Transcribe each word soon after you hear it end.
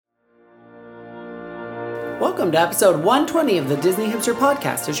Welcome to episode 120 of the Disney Hipster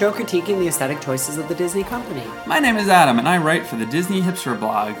Podcast, a show critiquing the aesthetic choices of the Disney company. My name is Adam, and I write for the Disney Hipster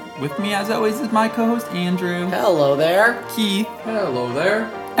blog. With me, as always, is my co-host Andrew. Hello there. Keith. Hello there.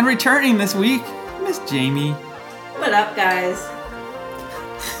 And returning this week, Miss Jamie. What up, guys?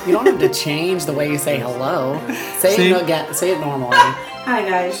 You don't have to change the way you say hello. Say it normally. Hi,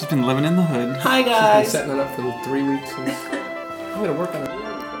 guys. She's been living in the hood. Hi, I've been guys. setting it up for the 3 weeks. I'm going to work on it.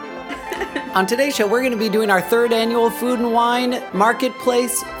 On today's show, we're going to be doing our third annual Food and Wine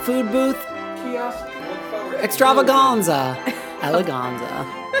Marketplace Food Booth Kiosk. Extravaganza. Eleganza.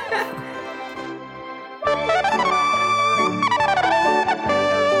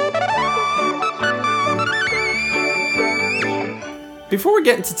 Before we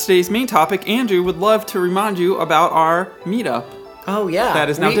get into today's main topic, Andrew would love to remind you about our meetup. Oh, yeah. That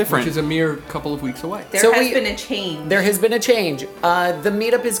is now different. Which is a mere couple of weeks away. There has been a change. There has been a change. The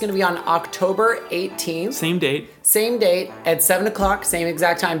meetup is going to be on October 18th. Same date. Same date at 7 o'clock, same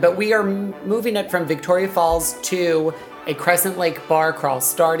exact time. But we are moving it from Victoria Falls to a Crescent Lake bar crawl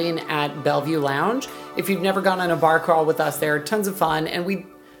starting at Bellevue Lounge. If you've never gone on a bar crawl with us, they're tons of fun. And we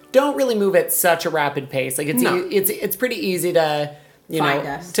don't really move at such a rapid pace. Like it's pretty easy to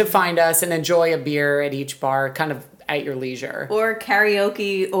find us and enjoy a beer at each bar, kind of at your leisure. Or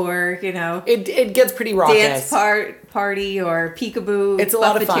karaoke, or, It gets pretty raucous. Dance party or peekaboo. It's a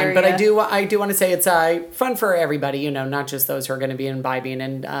lot of fun, but I do want to say it's fun for everybody, not just those who are going to be imbibing.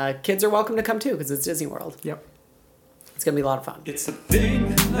 And kids are welcome to come too, because it's Disney World. Yep. It's going to be a lot of fun. It's a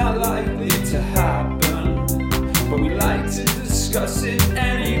thing not likely to happen, but we like to discuss it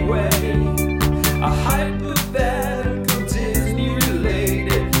anyway. A hypothetical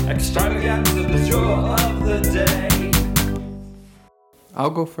Disney-related extravaganza, the joy of the day. I'll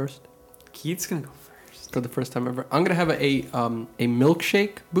go first. Keith's going to go first. For the first time ever. I'm going to have a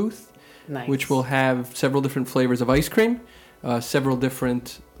milkshake booth, Nice. which will have several different flavors of ice cream, several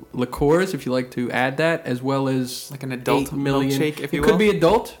different liqueurs, if you like to add that, as well as Like an adult 8 million. milkshake, if you It will. could be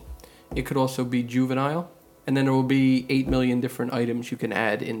adult. It could also be juvenile. And then there will be 8 million different items you can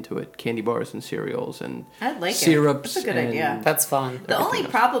add into it. Candy bars and cereals and I like it. syrups. That's a good and- idea. That's fun. The only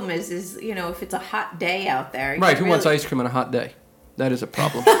problem is if it's a hot day out there. Right, who wants ice cream on a hot day? That is a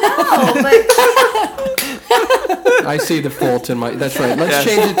problem. Oh, but I see the fault in my. That's right. Let's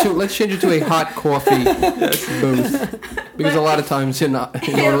change it to a hot coffee booth, because a lot of times in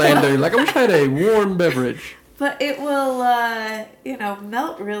Orlando, you're like, I wish I had a warm beverage. But it will,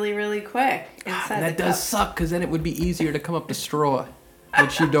 melt really, really quick inside And that the does cup. suck, because then it would be easier to come up the straw,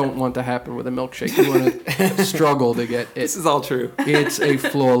 which you don't want to happen with a milkshake. You want to struggle to get it. This is all true. It's a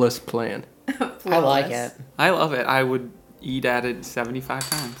flawless plan. I like it. I love it. I would eat at it 75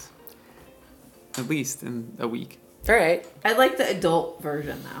 times. At least in a week. All right. I like the adult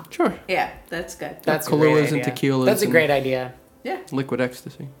version, though. Sure. Yeah, that's good. That's a Kahlua great and idea. tequilas That's a and- great idea. Yeah, Liquid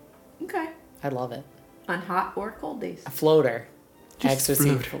ecstasy. okay. I love it. On hot or cold days. A floater. Just Ecstasy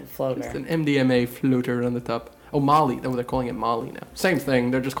floater. floater. Just an MDMA floater on the top. Oh, Molly. Oh, they're calling it Molly now. Same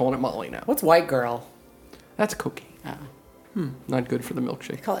thing. They're just calling it Molly now. What's White Girl? That's cocaine. Oh. Not good for the They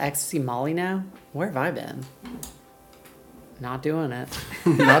milkshake. call Ecstasy Molly now? Where have I been? Not doing it.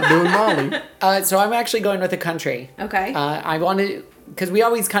 Not doing Molly. So I'm actually going with a country. Okay. I wanted, because we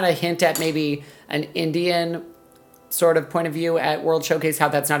always kind of hint at maybe an Indian sort of point of view at World Showcase, how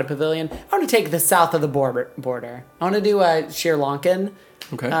that's not a pavilion. I want to take the south of the border. I want to do a Sri Lankan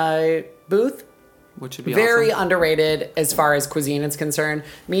Okay. booth. Which would be Very awesome. underrated as far as cuisine is concerned.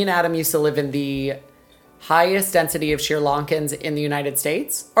 Me and Adam used to live in the highest density of Sri Lankans in the United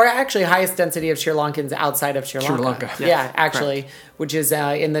States, or actually highest density of Sri Lankans outside of Sri Lanka. Lanka. Yeah, Yes, actually, which is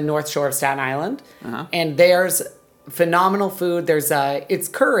in the North Shore of Staten Island. Uh-huh. And there's phenomenal food. There's it's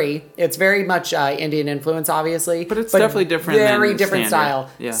curry. It's very much Indian influence, obviously, But it's definitely different Very than different standard. style.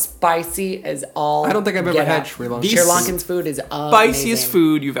 Yeah. Spicy as all. I don't think I've ever get had out. Sri Lankan. Sri Lankan's food is Spiciest amazing.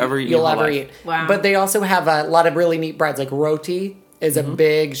 food you've ever eaten. You'll in your ever life. eat. Wow. But they also have a lot of really neat breads, like roti is a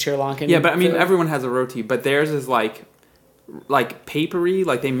big Sri Lankan. Yeah, but I mean, food. everyone has a roti, but theirs is like papery.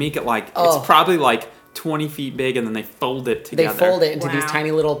 Like they make it like Oh. it's probably like 20 feet big, and then they fold it They together. fold it into these Wow.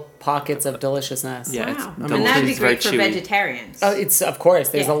 tiny little pockets of deliciousness. Yeah, it's Wow. delicious. And that'd be It's very great for chewy. vegetarians. Oh, it's of course.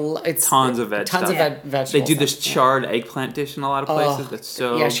 There's Yeah. it's Tons of veg tons stuff. of vegetables. They do this stuff. charred eggplant dish in a lot of places. That's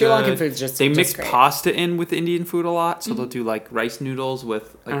so yeah, Sri good. Lankan food's just- They just mix great. pasta in with Indian food a lot, so they'll do like rice noodles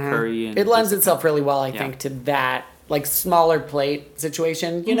with like curry and It lends things like itself really well, I Yeah. think, to that like smaller plate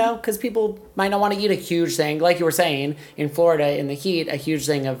situation. You know, because people might not want to eat a huge thing, like you were saying in Florida in the heat, a huge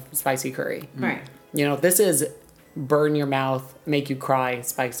thing of spicy curry. Right. You know, this is burn your mouth, make you cry,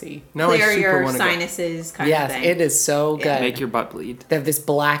 spicy. Now I Clear super your want to go. sinuses kind Yes, of thing. it is so good. Make your butt bleed. They have this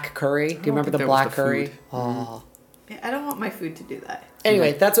black curry. Do you remember think the that was black the curry? food. Oh. Yeah, I don't want my food to do that.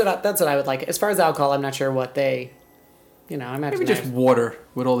 Anyway, that's what I would like. As far as alcohol, I'm not sure what they, I imagine Maybe just water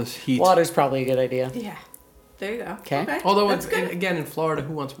with all this heat. water's probably a good idea. Yeah. There you go. 'Kay. Although, That's good. again, in Florida,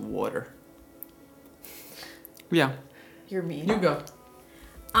 who wants water? Yeah. You're mean. You go.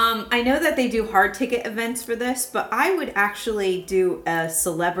 I know that they do hard ticket events for this, but I would actually do a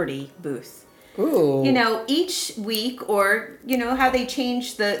celebrity booth. Ooh. Each week, or how they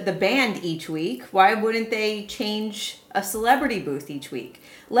change the band each week. Why wouldn't they change a celebrity booth each week?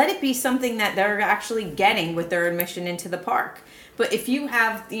 Let it be something that they're actually getting with their admission into the park. But if you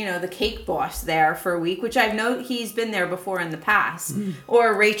have, the Cake Boss there for a week, which I know he's been there before in the past,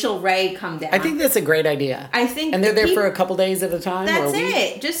 or Rachel Ray come down. I think that's a great idea. I think And they're there peop- for a couple days at a time? or That's a week?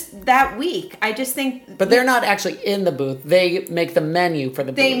 it. Just that week. I just think. But they're not actually in the booth. They make the menu for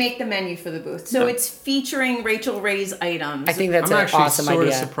the booth. They make the menu for the booth, so it's featuring Rachel Ray's items. I think that's I'm an actually awesome sort idea.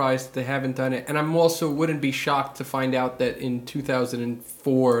 of surprised that they haven't done it, and I'm also wouldn't be shocked to find out that in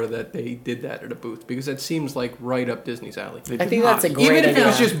 2004 that they did that at a booth because it seems like right up Disney's alley. I think that's a great Even idea. if it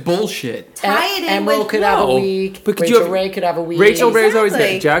was just bullshit. Tie it in Emerald with could have a No. week. But could you Rachel have- Ray could have a week. Rachel Ray's always there.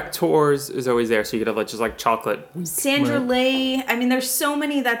 Exactly. Jack Tours is always there, so you could have just like chocolate. Sandra Lee. I mean, there's so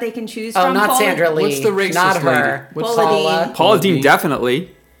many that they can choose Oh, from. not Paula- Sandra Lee. What's the racist Not lady? her. What's Paula Paula. Deen. Paula Dean Dean.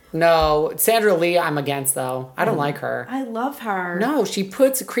 definitely. No, Sandra Lee, I'm against though. I don't like her. I love her. No, she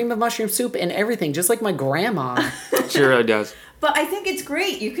puts cream of mushroom soup in everything, just like my grandma. She really does. But I think it's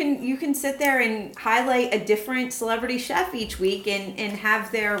great. You can sit there and highlight a different celebrity chef each week and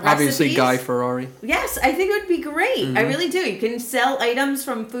have their recipes. Obviously, Guy Ferrari. Yes, I think it would be great. I really do. You can sell items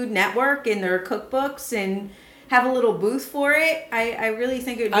from Food Network in their cookbooks and have a little booth for it. I really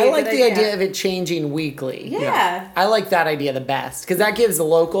think it would be I a like good the idea of it changing weekly. Yeah. I like that idea the best because that gives the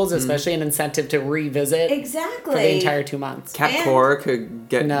locals, especially, an incentive to revisit Exactly. for the entire 2 months. Kat And- Cora could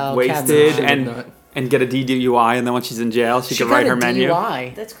get No, wasted Kat's not. and She would not. and get a DUI, and then when she's in jail, she could got write a her menu.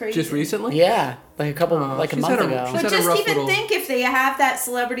 DUI. That's crazy. Just recently? Yeah, like a she's month had a- ago. she's But had a just rough even little- think if they have that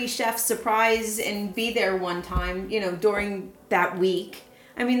celebrity chef surprise and be there one time, during that week.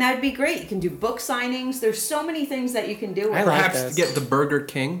 I mean, that'd be great. You can do book signings. There's so many things that you can do. With I it. like Perhaps this. to get the Burger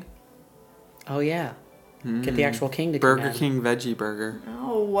King. Oh yeah, get the actual king to Burger come in. King veggie burger.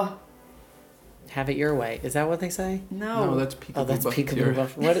 No, Have it your way. Is that what they say? no. No, that's Peekaboo. Oh, that's Buffeteer.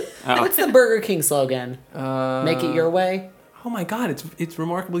 peekaboo. What? Oh. What's the Burger King slogan? Make it your way. Oh my God, it's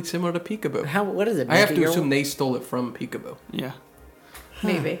remarkably similar to Peekaboo. How? What is it? I have Make it to your assume way? they stole it from Peekaboo. Yeah.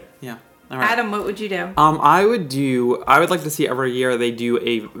 Maybe. Yeah. All right. Adam, what would you do? I would like to see every year they do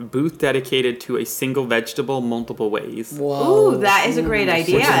a booth dedicated to a single vegetable multiple ways. Whoa. Ooh, that is a great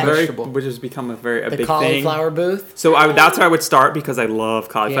idea. Which is very- Vegetable. Which has become a the big thing. cauliflower booth. So that's where I would start because I love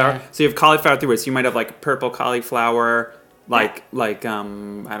cauliflower. Yeah. So you have cauliflower through it. So you might have like purple cauliflower, like I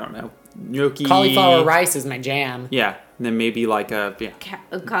don't know, gnocchi. Cauliflower rice is my jam. Yeah, and then maybe like a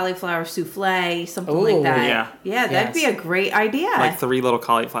A cauliflower souffle, something Ooh, like that. yeah. Yeah, that'd be Yes. a great idea. like 3 little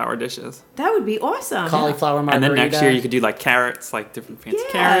cauliflower dishes. That would be awesome. Cauliflower margarita. And then next year you could do like carrots, like different fancy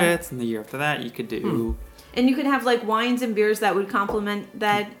Yeah. carrots, and the year after that you could do. And you can have like wines and beers that would complement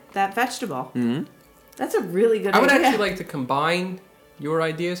that vegetable. Mm-hmm. That's a really good I would idea. actually like to combine your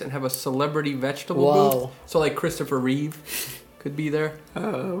ideas and have a celebrity vegetable Whoa. booth. So like Christopher Reeve could be there.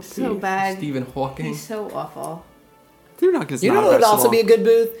 Oh, so bad. Stephen Hawking. He's so awful. You're not gonna. You know what would also be a good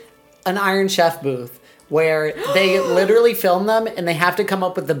booth? An Iron Chef booth. Where they literally film them and they have to come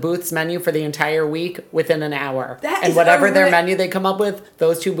up with the booth's menu for the entire week within an hour. That and is whatever a their re- menu they come up with,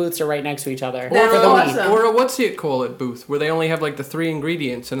 those 2 booths are right next to each other That's for the week. awesome. Or a what's it call it booth where they only have like the 3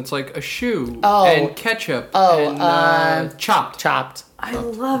 ingredients and it's like a shoe Oh. and ketchup Oh, and chopped. Chopped. I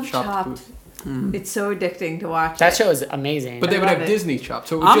love Chopped Chopped. booth. It's so addicting to watch. That it. show is amazing. But they would love have it. Disney chopped,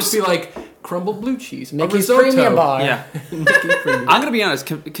 so it would I'm just be like crumbled blue cheese, Mickey's a risotto. Premium Bar. Yeah. Mickey Premium. I'm gonna be honest.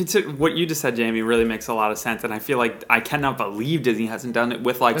 Consider what you just said, Jamie. Really makes a lot of sense, and I feel like I cannot believe Disney hasn't done it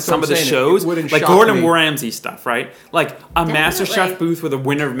with like That's some what of I'm the saying. It shows, wouldn't like shock Gordon me. Ramsay stuff, right? Like a MasterChef Definitely. booth where the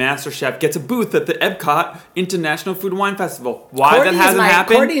winner of MasterChef gets a booth at the Epcot International Food and Wine Festival. Why Courtney's that hasn't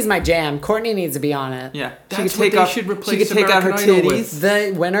happened? Courtney's my jam. Courtney needs to be on it. Yeah, That's what they should replace She could take out her American Idol titties. with.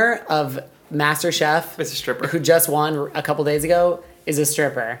 The winner of MasterChef, It's a stripper. who just won a couple days ago, is a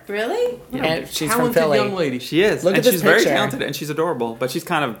stripper. Really? And she's from Talented Philly. young lady. She is, Look and at this she's very picture. talented, and she's adorable, but she's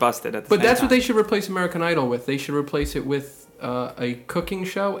kind of busted at the But same that's time. what they should replace American Idol with. They should replace it with a cooking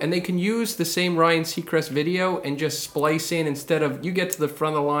show, and they can use the same Ryan Seacrest video and just splice in instead of you get to the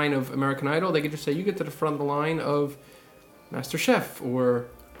front of the line of American Idol. They could just say you get to the front of the line of MasterChef or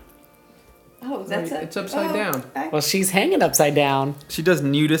Oh, that's It's upside down. Well, she's hanging upside down. She does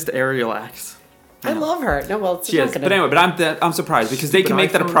nudist aerial acts. I love her. No, well, it's She not is. gonna- But anyway, I'm surprised because they can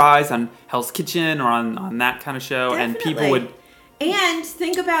make that a iPhone. prize on Hell's Kitchen or on that kind of show, and people would. And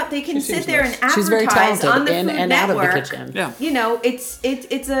think about they can She sit seems there nice. and She's very advertise talented on the in Food and out of the Network. kitchen. Yeah. You know, it's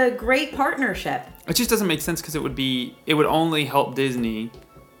a great partnership. It just doesn't make sense because it would only help Disney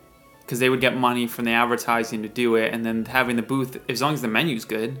because they would get money from the advertising to do it, and then having the booth, as long as the menu's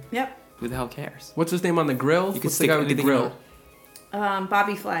good, Yep. who the hell cares? What's his name on the grill? You could What's the stick guy with the anything grill? in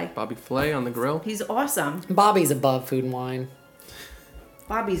Bobby Flay. Bobby Flay on the grill. He's awesome. Bobby's above Food and Wine.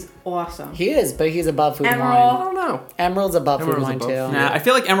 Bobby's awesome. He is, but he's above Food and I Emerald. Wine. don't know. Emerald's above Food and Emerald's Wine, above too. Food. Nah, I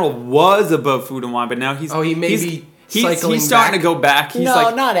feel like Emerald was above Food and Wine, but now he's He may he's, be he's cycling starting back. to go back. He's No,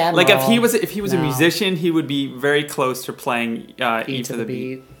 like, not Like if he Emerald. was a No. musician, he would be very close to playing Eat to the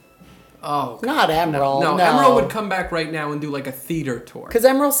beat. Oh, Not Emerald. no, No, Emerald would come back right now and do like a theater tour. Because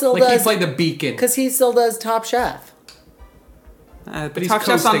Emerald still Like he does. played the Beacon. Because he still does Top Chef. But he's Top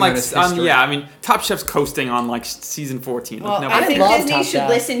Chef's on coasting like on his history. yeah, I mean Top Chef's coasting on like season 14. Well, no, I think love Disney Top should Chef.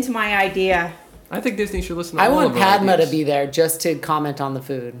 listen to my idea. I think Disney should listen to I all want of our Padma to ideas. be there just to comment on the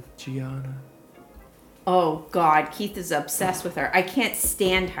food. Gianna. Oh God, Keith is obsessed with her. I can't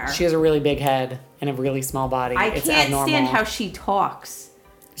stand her. She has a really big head and a really small body. I It's can't abnormal. stand how she talks.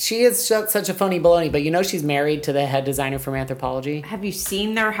 She is such a funny baloney, but you know she's married to the head designer from Anthropology. Have you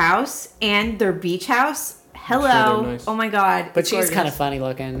seen their house and their beach house? sure Hello. they're nice. Oh my God. But it's she's gorgeous. kind of funny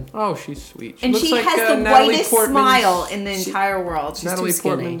looking. Oh, she's sweet. And looks she like, has the Natalie whitest Portman's- smile in the entire world. She's Natalie too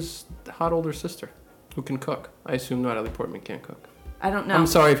skinny. Portman's hot older sister who can cook. I assume Natalie Portman can't cook. I don't know. I'm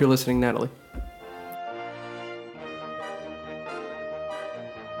sorry if you're listening, Natalie.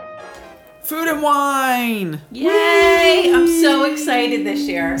 Food and Wine. Yay! I'm so excited this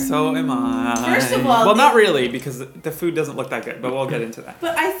year. So am I. First of all, well, not the- really because the food doesn't look that good, but we'll get into that.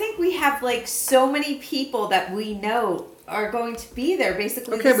 But I think we have like so many people that we know are going to be there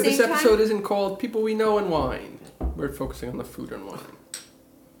basically Okay, the but same this episode time. isn't called People We Know and Wine. We're focusing on the food and wine.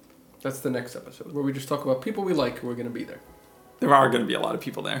 That's the next episode where we just talk about people we like who are going to be there There are going to be a lot of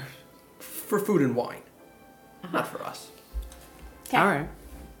people there. for food and wine, not for us. Okay. All right.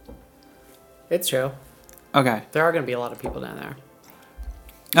 It's true. Okay. There are going to be a lot of people down there.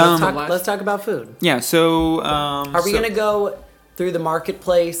 Um, Let's talk about food. yeah. So. Are we going to go through the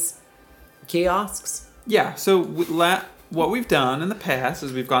marketplace kiosks? Yeah. So what we've done in the past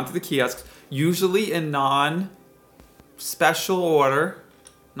is we've gone through the kiosks, usually in non-special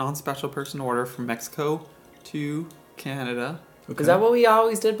person order from Mexico to Canada. Is that what we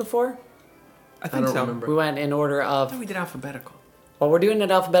always did before? I think don't so. remember. We went in order of. We did alphabetical. Well, we're doing it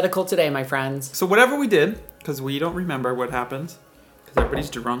alphabetical today, my friends. So whatever we did, because we don't remember what happened, because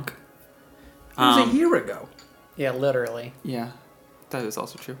everybody's drunk. It was a year ago. Yeah, literally. Yeah, that is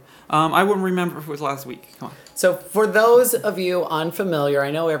also true. I wouldn't remember if it was last week. Come on. So, for those of you unfamiliar,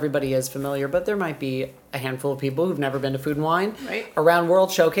 I know everybody is familiar, but there might be a handful of people who've never been to Food and Wine. Right. Around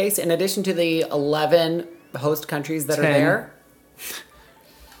World Showcase, in addition to the 11 host countries that are 10. there.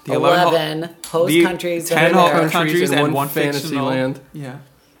 The 11 host the countries 10 that are there. countries in and one one fantasy fictional land. Yeah,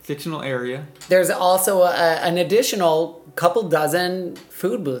 fictional area. There's also an additional couple dozen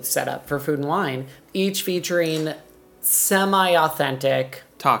food booths set up for Food and Wine, each featuring semi-authentic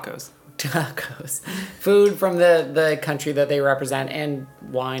Tacos. tacos, food from the country that they represent, and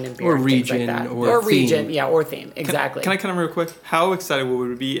wine and beer, Or and things region, like that. or region, theme. yeah, or theme, exactly. Can I come real quick? How excited would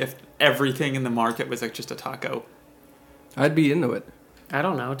we be if everything in the market was like just a taco? I'd be into it. I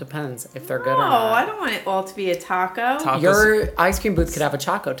don't know. It depends if they're good or Oh, not. I don't want it all to be a taco. Tacos. Your ice cream booth could have a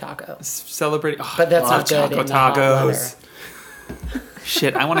Choco Taco. Celebrating. Oh, But that's I love not good Choco in the hot tacos.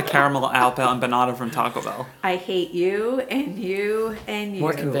 Shit, I want a caramel alpa empanada from Taco Bell. I hate you and you and you.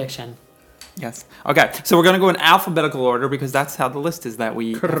 More conviction. Yes. Okay, so we're gonna go in alphabetical order because that's how the list is that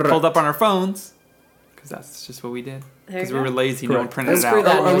we pulled up on our phones. Because that's just what we did. There Because you we go. were lazy, no one Correct. printed it Screw out.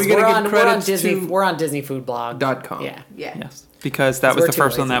 that. Are we noise. gonna We're give on, credits Disney? to- We're on DisneyFoodblog. .com. Yeah. Yeah. Yes, because that was We're the too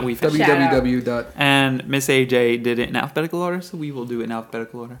first one lazy. that we found. Shout out. www. And Miss AJ did it in alphabetical order, so we will do it in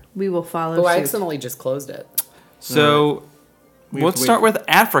alphabetical order. We will follow Oh, I suit. accidentally just closed it. So We have let's to start wait. with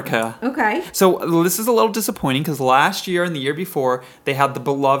Africa. Okay. So this is a little disappointing because last year and the year before they had the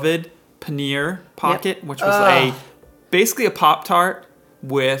beloved paneer pocket, which was basically a Pop-Tart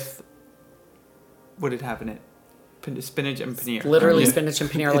with what did it have in it? Spinach and paneer. Literally Yeah. spinach and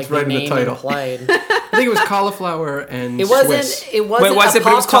paneer, It's like right the in the name title. implied. I think it was cauliflower and It wasn't. Swiss. It wasn't was a it?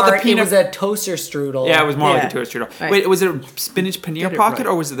 But it was called the Pop-Tart, peanut- It was a toaster strudel. Yeah, it was more like Yeah. a toaster strudel. Right. Wait, was it a spinach paneer Get it pocket right.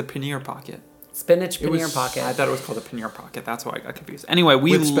 or was it the paneer pocket? spinach It paneer was- pocket. I thought it was called a paneer pocket. That's why I got confused. Anyway,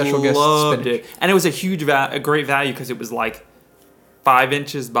 we With special guest loved spinach. it, and it was a huge, a great value because it was like 5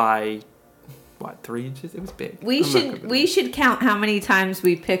 inches by what, 3 inches? It was big. We should count how many times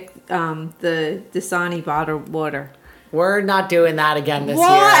we picked the Dasani bottled water. We're not doing that again this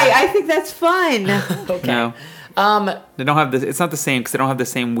Why? year. I think that's fun. Okay. No. They don't have this. It's not the same because they don't have the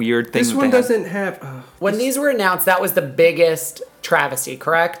same weird thing. This that one they have. doesn't have. When these were announced, that was the biggest travesty,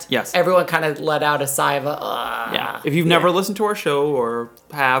 correct? Yes. Everyone kind of let out a sigh of Yeah. If you've never listened to our show or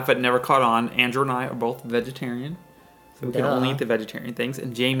have but never caught on, Andrew and I are both vegetarian. So we can Duh. only eat the vegetarian things.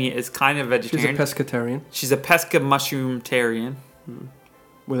 And Jamie is kind of She's a vegetarian. pescatarian She's a pesca mushroom-tarian.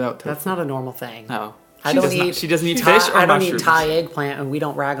 without tofu. That's not a normal thing. No. I don't does not- eat. she doesn't eat Thai- fish or I don't mushrooms. eat Thai eggplant, and we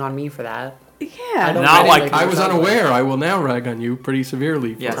don't rag on me for that. Yeah. I don't Not eat like- it I was yourself. unaware. I will now rag on you pretty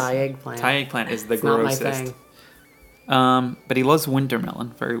severely. Yes. Thai eggplant. Thai eggplant is the It's not my grossest. thing. But he loves winter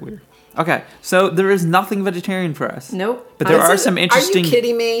melon. Very weird. Okay, so there is nothing vegetarian for us. Nope. But there This are is- some interesting. Are you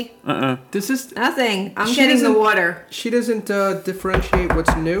kidding me? This is. Nothing. I'm She getting the doesn't- water. She doesn't differentiate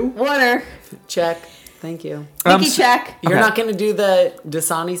what's new. Water. Check. Thank you. Mickey check. You're Okay. not going to do the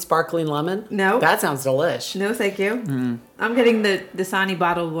Dasani sparkling lemon? No. That sounds delish. No, thank you. Mm-hmm. I'm getting the Dasani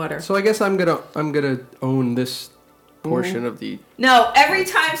bottled water. So I guess I'm gonna own this portion of the. No, every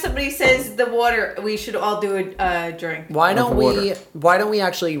time somebody says the water, we should all do a drink. Why don't water. Why don't we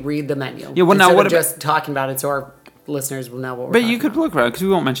actually read the menu? Yeah, well, now instead what of about- just talking about it so our listeners will know what we're But talking you could about. look around because we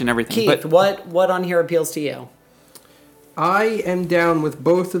won't mention everything. Keith, but what on here appeals to you? I am down with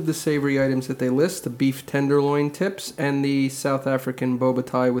both of the savory items that they list: the beef tenderloin tips and the South African boba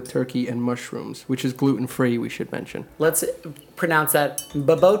Thai with turkey and mushrooms, which is gluten free. We should mention. Let's pronounce that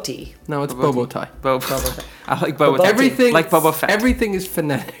baboti. No, it's Boba bobo Thai. Boba. I like Boba. Boba- Everything like Boba Fett. Everything is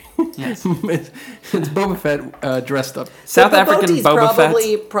phonetic. Yes. it's Boba Fett dressed up. South The African baboti's Boba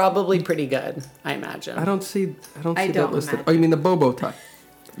Fett. probably pretty good, I imagine. I don't see I that don't listed. imagine. Oh, you mean the bobo Thai?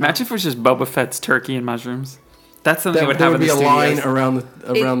 Imagine if it was just Boba Fett's turkey and mushrooms. That's something That they would there have would in be the a line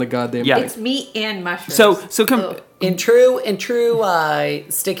studios. around the goddamn. Yeah. thing. It's meat and mushrooms. So come. Ugh. In true,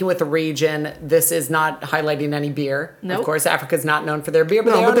 sticking with the region, this is not highlighting any beer. Nope. Of course, Africa's not known for their beer,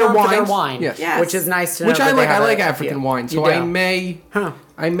 but No, they but are their known for their wines. wine, Yes. Yes. which is nice to know. Which that I they like. I have like a African few. wine, You so do.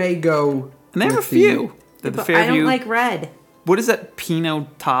 I may go. And they have a with few. The But I Fairview. don't like red. What is that?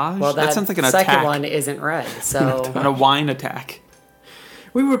 Pinotage? Well, that that sounds like an second attack. one isn't red, so And a wine attack.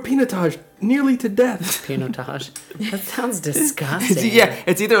 We were pinotaged nearly to death. pinotage. That sounds disgusting. Yeah,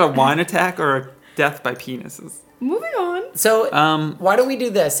 it's either a wine attack or a death by penises. Moving on. So why don't we do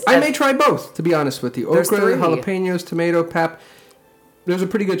this? I may try both, to be honest with you. There's Okra, three. jalapenos, tomato, pap. There's a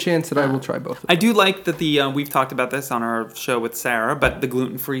pretty good chance that I will try both. I do like that the we've talked about this on our show with Sarah, but the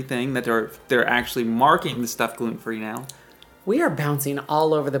gluten-free thing that they're actually marking the stuff gluten-free now. We are bouncing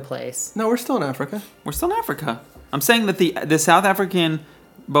all over the place. No, we're still in Africa. We're still in Africa. I'm saying that the South African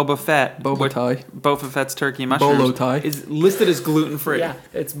Boba Fett, Boba Thai. Boba Fett's turkey and mushrooms, Bolo Thai. is listed as gluten-free. Yeah,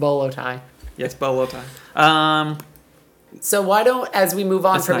 it's bolo tie. Yes, Bolo Thai. So why don't, as we move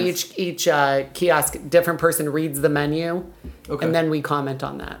on That's from nice. each kiosk, different person reads the menu, Okay. and then we comment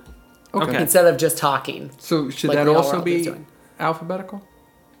on that Okay. instead of just talking. So should Like that we all also were be doing. alphabetical?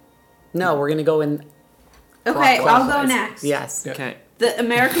 No, we're gonna go in. Okay, I'll go clockwise. next. Yes. Okay. The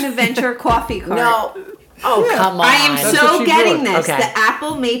American Adventure coffee cart. No. Oh, come on. I am That's what so she's getting doing. this. Okay. The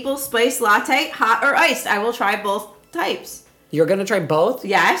apple maple spice latte, hot or iced. I will try both types. You're gonna try both?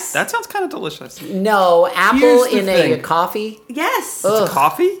 Yes. That sounds kind of delicious. No, apple Here's the in a thing. coffee. yes. Ugh.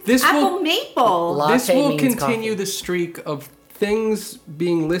 Coffee? This Apple will maple. Latte this will means continue coffee. the streak of things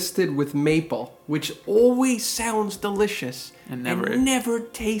being listed with maple, which always sounds delicious And never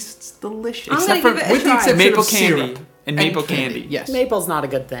tastes delicious. I'm gonna Except for give it a with the try. exception Maple of candy syrup and maple candy. Yes. Maple's not a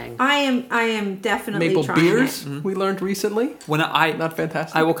good thing. I am definitely Maple trying beers, it. we learned recently. When Not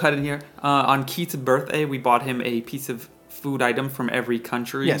fantastic. I will cut in here. On Keith's birthday, we bought him a piece of food item from every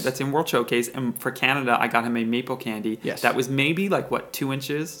country Yes. that's in World Showcase. And for Canada, I got him a maple candy. Yes. That was maybe like, what, 2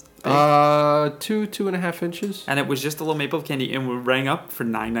 inches? Big? 2.5 inches. And it was just a little maple candy, and we rang up for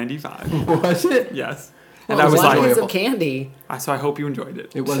 $9.95. Was it? Yes. Well, And I it was was like, One piece enjoyable. of candy. so I hope you enjoyed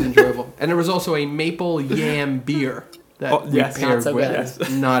it. It was enjoyable. And there was also a maple yam beer that Oh, we yes. paired Not so with. good. Yes.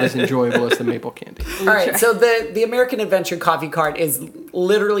 Not as enjoyable as the maple candy. All right, so the American Adventure coffee cart is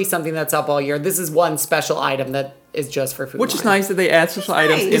literally something that's up all year. This is one special item that is just for food. Which is wine. nice that they add special Nice.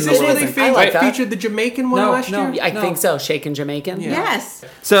 items in Is the this little where they thing. I like that. featured the Jamaican one No, last no. year? I think so. Shaken Jamaican. Yeah. Yes.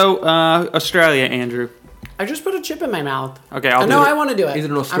 So, Australia, Andrew. I just put a chip in my mouth. Okay, I'll do No, it. I want to do it. Is it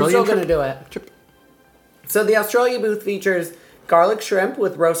an I'm Australian still going to chip? do it. Chip. So the Australia booth features garlic shrimp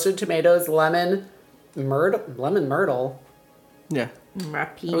with roasted tomatoes, lemon myrtle. Yeah.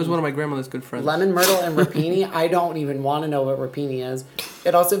 That was one of my grandmother's good friends. Lemon myrtle and rapini. I don't even want to know what rapini is.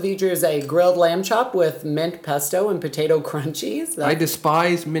 It also features a grilled lamb chop with mint pesto and potato crunchies. I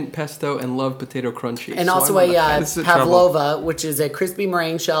despise mint pesto and love potato crunchies. And so also I'm a not This is trouble. pavlova, which is a crispy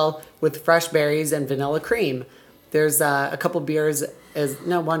meringue shell with fresh berries and vanilla cream. There's a couple beers,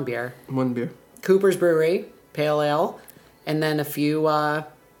 one beer. one beer. Cooper's Brewery, pale ale, and then a few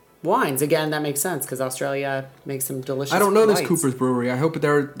wines. Again, that makes sense because Australia makes some delicious I don't know this wines. Cooper's Brewery. I hope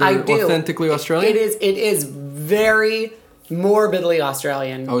they're I do. authentically Australian. It is very morbidly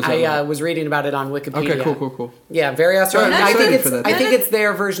Australian. Oh, is that I right? was reading about it on Wikipedia. Okay, cool. Yeah, very Australian. Alright, I'm I think excited it's for that. I think it's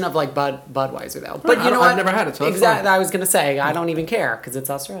their version of like Budweiser though. But I you know don't- what? I've never had it, so that's exactly. fine. I was gonna say I don't even care because it's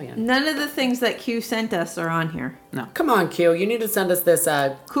Australian. None of the things that Q sent us are on here. Come on, Q. You need to send us this.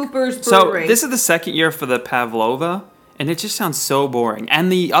 Cooper's So Brewery. this is the second year for the pavlova, and it just sounds so boring.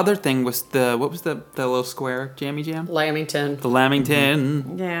 And the other thing was the little square jammy jam? Lamington. The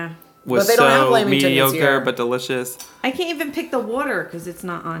Lamington yeah. was But they don't have so Lamington this mediocre year. but delicious. I can't even pick the water because it's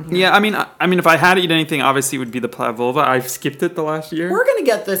not on here. Yeah, I mean, if I had to eat anything, obviously it would be the pavlova. I've skipped it the last year, We're gonna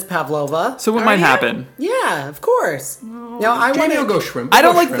get this pavlova. so what Are might you? happen? Yeah, of course. No, I Jamie will want go to. shrimp. I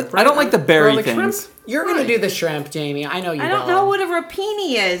don't We'll like go shrimp, I don't like the berry Garlic shrimp? things. You're gonna do the shrimp, Jamie. I know you. I don't will. know what a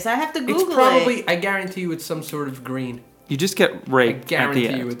rapini is. I have to Google It's probably. it. I guarantee you, it's some sort of green. You just get I raped at guarantee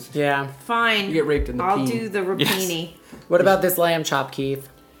the you, end. it's. Yeah. Fine. You get raped in the I'll peen. do the rapini. What about this lamb chop, Keith?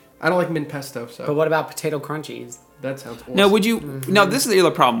 I don't like mint pesto, so But what about potato crunchies? that sounds awesome. Now, would you? No, this is the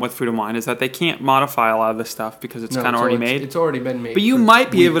other problem with Food and Wine is that they can't modify a lot of this stuff because it's No, kind of already made. It's already been made. But you for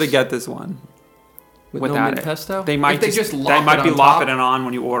might be able to weeks. get this one with no without mint it. pesto. They might If they just just lop they might it be on lopping top, it on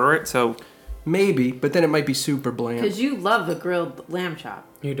when you order it. So maybe, but then it might be super bland. Because you love a grilled lamb chop.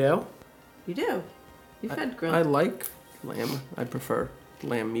 You do? You do. You've had grilled. I like lamb. I prefer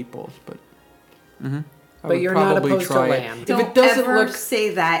lamb meatballs, but. I But would you're not probably opposed to try it. lamb. If Don't it doesn't ever look,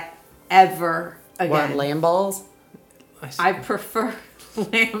 say that ever again. What, lamb balls? I prefer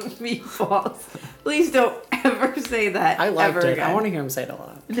lamb meatballs. Please don't ever say that. I liked ever it. Again. I want to hear him say it a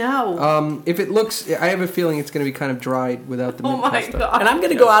lot. No. if it looks, I have a feeling it's going to be kind of dried without the Oh mint my pesto. god. And I'm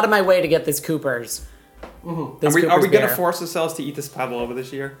going to go out of my way to get this Cooper's. This are we Cooper's going to beer. force ourselves to eat this pavlova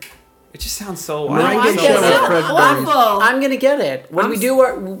this year? It just sounds so. No, I I'm get gonna shit get with it. Fred Awful. Berries. I'm going to get it. When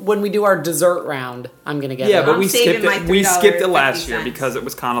we do our dessert round, I'm going to get Yeah, it. but I'm we saving skipped my it. We skipped it $3.50. last year because it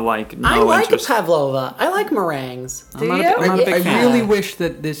was kind of like no I like interest. a pavlova. I like meringues. Do I'm you? not a I big fan. really wish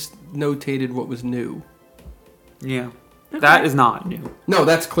that this notated what was new. Yeah, that is not new. No,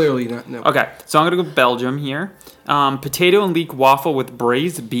 that's clearly not new. Okay, so I'm gonna go Belgium here. Potato and leek waffle with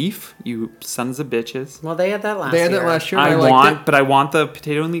braised beef. You sons of bitches. Well, they had that last They year. had that last year. I liked want, it. but I want the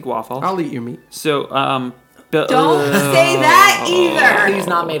potato and leek waffle. I'll eat your meat. So, Don't say that either. He's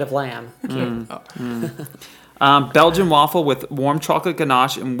not made of lamb. Belgian waffle with warm chocolate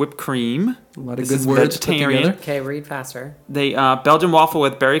ganache and whipped cream. A lot of This good is words put vegetarian. together. Okay, read faster. They Belgian waffle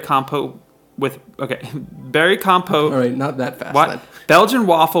with berry compote berry compote. All right, not that fast. What? Then. Belgian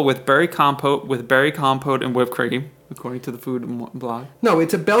waffle with berry compote and whipped cream, according to the food blog. No,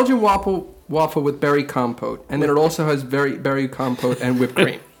 it's a Belgian waffle with berry compote, and then it also has berry compote and whipped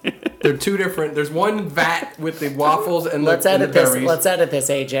cream. They're two different. There's one vat with the waffles and Let's the, and the edit this. berries. Let's edit this,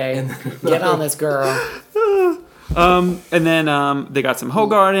 AJ. Get on this, girl. And then they got some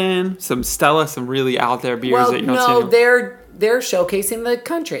Hoegaarden, some Stella, some really out there beers Well, that you don't no, see. they're showcasing the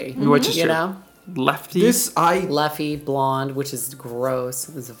country. Which is you true. know, Lefty. Leffy blonde, which is gross.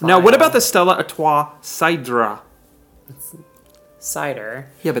 It's Now, what vile. about the Stella Artois Cidra? cider?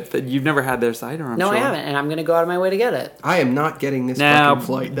 Yeah, but you've never had their cider, I'm No, sure. I haven't, and I'm gonna go out of my way to get it. I am not getting this Now, fucking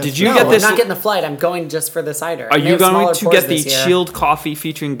flight. did you No, get this? I'm not getting the flight. I'm going just for the cider. Are They you have going smaller to pours get the this year. chilled coffee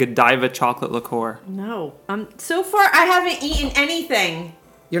featuring Godiva chocolate liqueur? No. So far, I haven't eaten anything.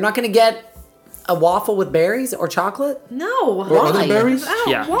 You're not gonna get a waffle with berries or chocolate? No. Or other Why? berries? I don't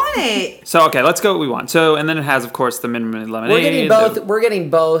Yeah. want it. So okay, let's go what we want. So and then it has, of course, the minimum lemonade. We're getting both. We're getting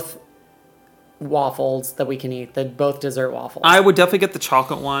both waffles that we can eat. The both dessert waffles. I would definitely get the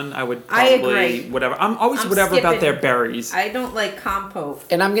chocolate one. I would I probably agree. whatever. I'm always I'm whatever about skipping. their berries. I don't like compote.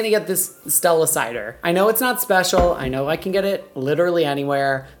 and I'm gonna get this Stella cider. I know it's not special. I know I can get it literally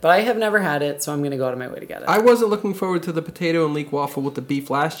anywhere, but I have never had it, so I'm gonna go out of my way to get it. I wasn't looking forward to the potato and leek waffle with the beef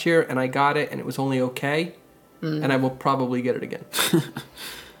last year, and I got it, and it was only okay. And I will probably get it again.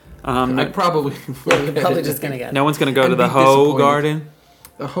 I probably will You're get probably it. just gonna get it. No one's gonna go I'd to the be disappointed. Hoegaarden.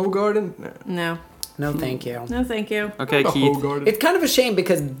 The Hoegaarden? No. No. No, thank you. No, thank you. Okay, The Keith. Hoegaarden. It's kind of a shame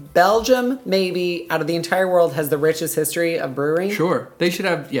because Belgium, maybe out of the entire world, has the richest history of brewing. Sure. They should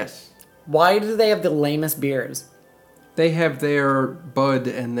have, yes. Why do they have the lamest beers? They have their Bud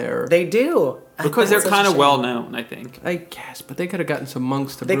and their... They do. Because they're That's such a kind of shame. well known, I think. I guess, but they could have gotten some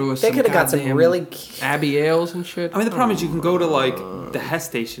monks to They brew us could some have got some goddamn really. Abbey ales and shit. I mean, the problem is you can go to like the Hess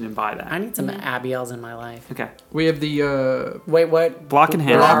station and buy I that. need some Abiels in my life. Okay. We have the Wait, what? Block and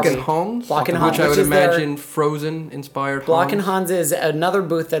Hans. Where are Block and we? Hans, Block and Hans, which I would which is their- imagine Frozen-inspired Block and Hans. Hans is another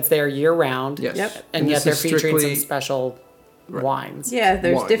booth that's there year round. Yes. Yep. And this yet they're is featuring some strictly special wines. Yeah,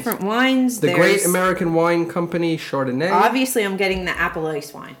 there's Wines. different wines. The there's, Great American Wine Company Chardonnay. Obviously, I'm getting the apple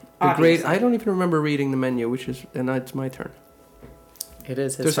ice wine. The great. Obviously. I don't even remember reading the menu, and it's my turn. It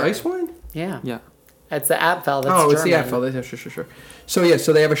is his There's turn. ice wine. Yeah. Yeah. It's the Apfel. That's Oh, it's the German. Apfel. Yeah, sure. So yeah,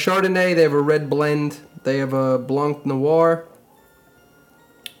 so they have a Chardonnay, they have a red blend, they have a Blanc Noir,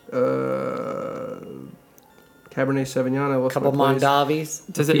 Cabernet Sauvignon. I lost Couple my place.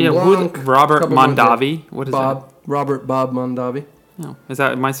 Mondavis. Does it? Pinot Yeah. Blanc, Robert couple ones, Mondavi. What is Robert Bob Mondavi. that? No. Is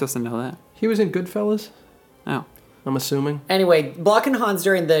that? Am I supposed to know that? He was in Goodfellas. Oh. I'm assuming. Anyway, Block and Hans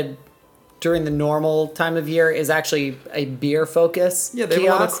during the normal time of year is actually a beer focus. Yeah, they have a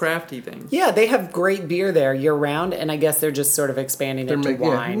lot of kiosk. crafty things. Yeah, they have great beer there year round, and I guess they're just sort of expanding it to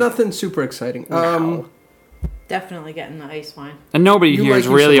wine. nothing super exciting. No. Definitely getting the ice wine. And nobody You here like is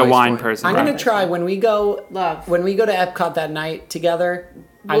you really a some ice wine wine. person. I'm right? gonna try when we go Love. to Epcot that night together.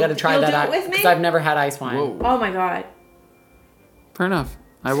 I Well, gotta try you'll that do it with me? because I've never had ice wine. Whoa. Oh my god. Fair enough.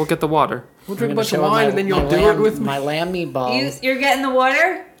 I will get the water. We'll I'm drink a gonna bunch of show 'em wine my- and then you'll my do lamb- it with me. my lamb meatballs. You're getting the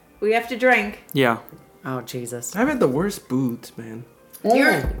water? We have to drink. Yeah. Oh Jesus! I've had the worst booths, man.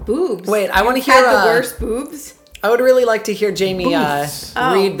 Your boobs. Wait, I want to You've hear. had the worst boobs? I would really like to hear Jamie Booths.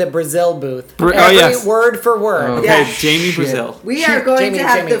 read the Brazil booth. Oh, Every yes. word for word. Oh. Okay, Yeah. Jamie Shit. Brazil. We Shoot, are going Jamie, to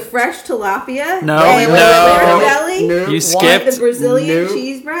have Jamie. the fresh tilapia. No, and no. the belly. No. You And skipped. the Brazilian Nope.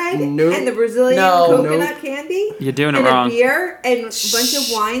 cheese bread. Nope. And the Brazilian No. coconut candy. You're doing it and wrong. a beer. And a bunch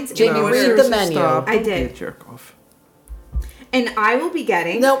of wines. Jamie, and read water. the menu. Stop. I Don't did. be a jerk off. And I will be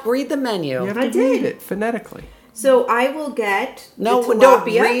getting. No, read the menu. You have I to did. read it phonetically. So I will get. No, the don't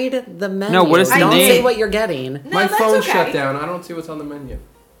tilapia. read the menu. No, what is the Don't name? say what you're getting. No, My that's phone okay. shut down. I don't see what's on the menu.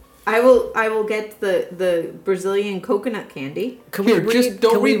 I will get the Brazilian coconut candy. Can Here, we just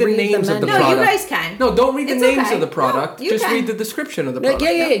don't can we read the names of the menu? No, you product. guys can. No, don't read the It's names okay. of the product. No, you Just can. read the description of the No,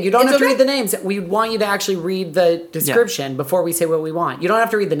 product. yeah. You don't It's have to okay. read the names. We want you to actually read the description before we say what we want. You don't have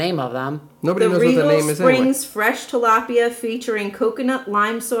to read the name of them. Nobody The knows what Regal the name is Springs anyway. fresh tilapia featuring coconut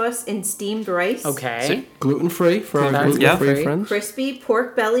lime sauce and steamed rice. Okay. Gluten free for our That's gluten free gluten-free. friends. Crispy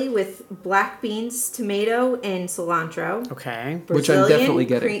pork belly with black beans, tomato, and cilantro. Okay. Which I'm definitely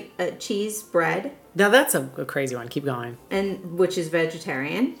getting. Cheese bread, Now that's a crazy one. Keep going. and which is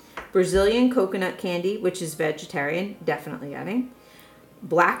vegetarian. Brazilian coconut candy, which is vegetarian, definitely getting.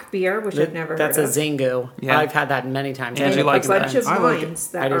 Black beer, which I've never That's heard a of. Zingu. Yeah. I've had that many times. Angie And a likes bunch that. of I like it. wines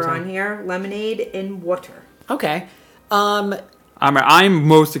I that do are too. on here: lemonade and water. Okay. I'm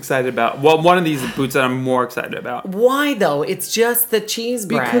most excited about. Well, one of these boots that I'm more excited about. Why though? It's just the cheese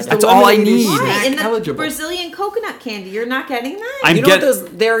bread. Because the That's all I lemonade is need. snack Why? And the eligible. Brazilian coconut candy, you're not getting that? I'm you know get- what those?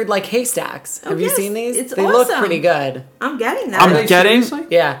 They're like haystacks. Have you yes, seen these? it's they look awesome. pretty good. I'm getting that. I'm Are they getting-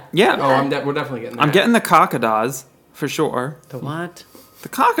 seriously? Yeah. Yeah. Oh, we're definitely getting that. I'm getting the cockadas for sure. The what? The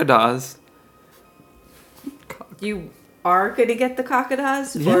cockadas. You are going to get the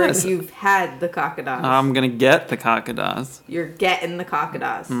cockadas? Yes. Or you've had the cockadas? I'm gonna get the cockadas. You're getting the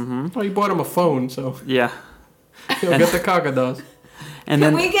cockadas. Oh, you bought him a phone, so Yeah. he'll get the cockadas. And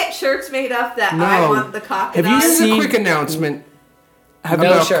Can then we get shirts made up that No. I want the cockadas? Have you Here's seen- a quick announcement No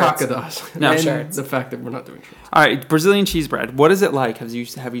about shirts. cockadas. No and shirts. the fact that we're not doing shirts. all right, Brazilian cheese bread. What is it like? Have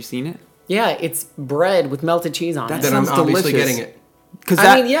you seen it? Yeah, it's bread with melted cheese on That it. Then I'm sounds obviously delicious. getting it. Because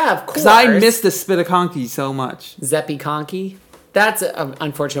I mean, yeah, of Because I course. miss the spitaconchi so much. Zeppy Conky. That's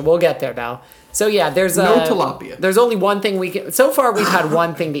unfortunate. We'll get there though. So yeah, there's No tilapia. There's only one thing we can. So far, we've had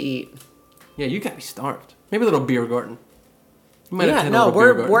one thing to eat. Yeah, you got me starved. Maybe a little beer garden. You might have to Yeah, hit a no, little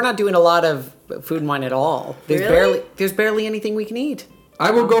beer we're garden. not doing a lot of food and wine at all. Really? There's barely anything we can eat.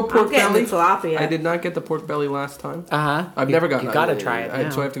 I will go pork I'm getting belly. the tilapia. I did not get the pork belly last time. Uh huh. I've never gotten. You gotta try it. now.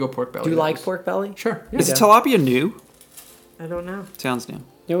 So I have to go pork belly. Do you now. like pork belly? Sure. Yeah. Is it tilapia new? I don't know. Sounds new.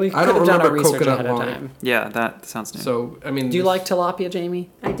 Yeah, we I could don't have done our remember research coconut ahead of wine. time. Yeah, that sounds new. So I mean, Do you like tilapia, Jamie?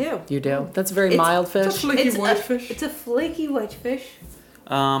 I do. You do. That's a very It's- mild It's a fish. flaky It's white a, fish. It's a flaky white fish.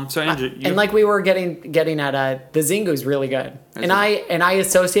 So Andrew, And like we were getting at, the Zingu's really good. And I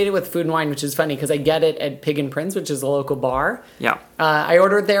associate it with food and wine, which is funny because I get it at Pig and Prince, which is a local bar. yeah. I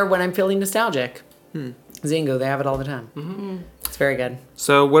order it there when I'm feeling nostalgic. Zingu, they have it all the time. It's very good.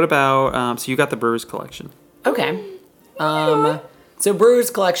 So what about? So you got the Brewers Collection. Okay. So Brewers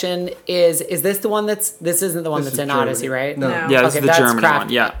Collection is this the one this isn't the one This that's is in Germany. Odyssey, right? No. No. Yeah, this is the that's German craft-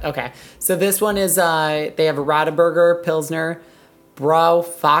 one. Yeah. Okay. So this one is they have a Radeberger Pilsner, Brau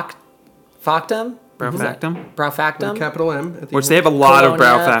Factum. Braufactum. Braufactum. Capital M. At the Which end. they have a lot of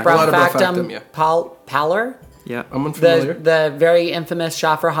Colonia, Braufactum. A lot of Braufactum, Braufactum, yeah. Pallor. Yeah. I'm unfamiliar. The very infamous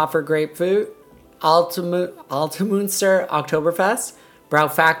Schafferhofer grapefruit. Altemunster Oktoberfest.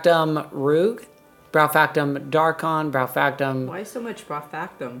 Braufactum Rug. Braufactum Darkon. Braufactum Why so much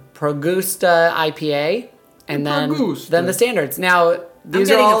Braufactum? Progusta IPA. And Progusta. then the standards. Now, these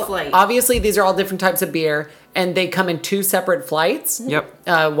are getting a all, flight. obviously, these are all different types of beer. And they come in 2 separate flights. Yep.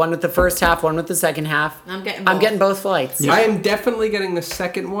 One with the first half, one with the second half. I'm getting both. I'm getting both flights. I am definitely getting the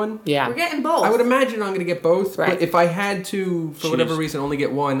second one. Yeah. We're getting both. I would imagine I'm going to get both, Right. but if I had to, for whatever Choose. reason, only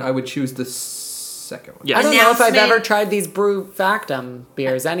get one, I would choose the second one. Yeah. I don't know if I've Announcement. ever tried these Brew Factum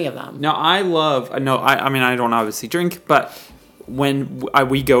beers, any of them. Now I love. No, I mean I don't obviously drink, but when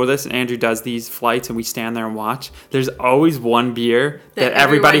we go to this and Andrew does these flights and we stand there and watch, there's always one beer that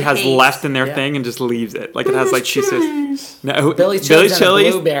everybody everyone has hates. left in their Yeah. thing and just leaves it. Like it has like she says. No, Billy's Chili's and a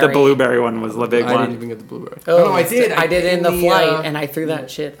Chili's. blueberry. The blueberry one was the big I didn't one. even get the blueberry. Oh, no, I did. I did in the the, flight, and I threw that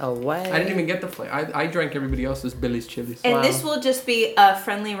shit away. I didn't even get the flavor. I drank everybody else's Billy's Chili's. And Wow. this will just be a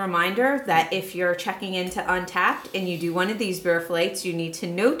friendly reminder that if you're checking into Untapped and you do one of these beer flights, you need to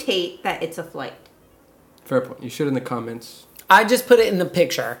notate that it's a flight. Fair point. You should in the comments. I just put it in the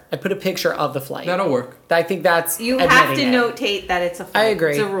picture. I put a picture of the flight. That'll work. I think that's You have to admitting it. notate that it's a flight. I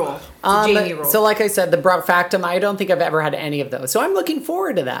agree. It's a rule. It's a Jamie rule. So, like I said, the Braufactum, I don't think I've ever had any of those. So I'm looking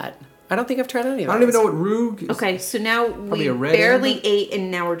forward to that. I don't think I've tried any of those. I don't even know what Rug is. okay, so now we a red barely amber? ate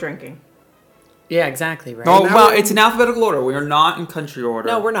and now we're drinking. Yeah, exactly. Right. Oh now well, we're- it's in alphabetical order. We are not in country order.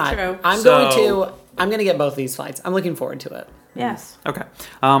 No, we're not. True. I'm So- going to get both these flights. I'm looking forward to it. Yes. Okay.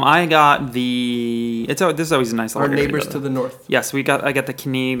 I got the. This is always a nice. Our little area neighbors go to the north. Yes, I got the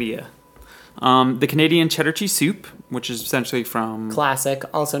Canada. The Canadian cheddar cheese soup, which is essentially from Classic.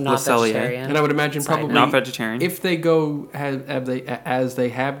 Also not Le Cellier. vegetarian. And I would imagine Side probably note. not vegetarian. if they go as they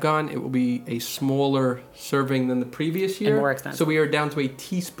have gone, it will be a smaller serving than the previous year. more expensive. So we are down to a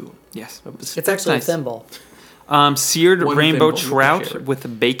teaspoon. yes, It's actually nice. a thimble. Seared One rainbow thimble, trout shared.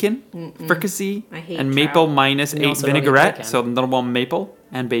 with bacon, fricassee, I hate and maple trout. minus And you 8 also don't eat vinaigrette. bacon. So a little more maple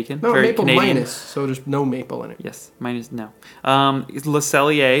and bacon. No, Very maple Canadian. minus, so there's no maple in it. Yes, minus no. Le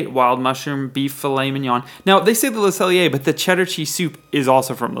Cellier wild mushroom beef filet mignon. Now they say the Le Cellier, but the cheddar cheese soup is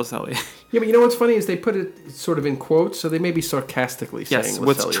also from Le Cellier. Yeah, but you know what's funny is they put it sort of in quotes, so they may be sarcastically saying Yes, Le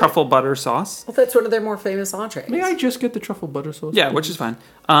with Cellier. truffle butter sauce. Well, that's one of their more famous entrees. May I just get the truffle butter sauce? Yeah, please? which is fine.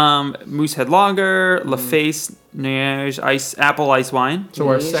 Moosehead Lager, La Face Neige apple ice wine, So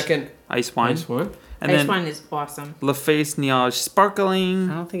our Niche. second ice wine, nice one. and Ice then wine is awesome. La Face Neige sparkling.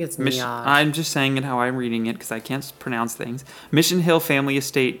 I don't think it's Mich- Niage. I'm just saying it how I'm reading it because I can't pronounce things. Mission Hill Family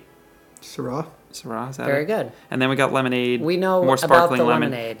Estate Syrah. Syrah, is that Very it? good. And then we got lemonade. We know more about sparkling the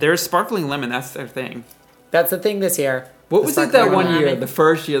lemon. lemonade. There's sparkling lemon. That's their thing. That's the thing this year. What The was it that sparkling one lemon. year? The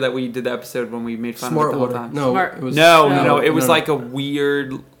first year that we did the episode when we made fun Smart of it the water. whole time. No, Smart- it was No. It was like a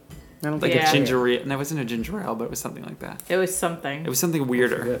weird, I don't like think a Yeah. ginger ale. No, it wasn't a ginger ale, but it was something like that. It was something. It was something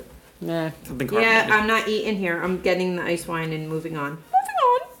weirder. Forget. Nah. Something Yeah, carbonated. I'm not eating here. I'm getting the ice wine and moving on.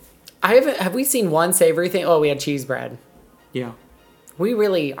 I haven't. Have we seen one savory thing? Oh, we had cheese bread. Yeah. We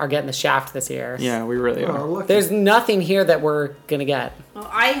really are getting the shaft this year. Yeah, we really Oh, are. lucky. There's nothing here that we're gonna get. Well,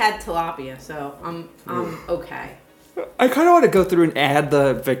 I had tilapia, so I'm okay. I kind of want to go through and add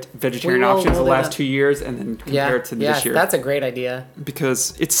the vegetarian We will- options the we'll do last that. 2 years and then compare Yeah. it to Yes, this year. that's a great idea.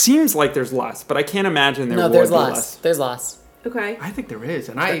 Because it seems like there's less, but I can't imagine there No, would there's be less. less. There's less. Okay. I think there is,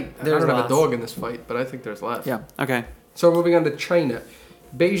 and I There's don't have a lots. dog in this fight, but I think there's less. Yeah. Okay. So moving on to China.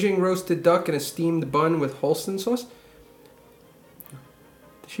 Beijing roasted duck in a steamed bun with Holstein sauce.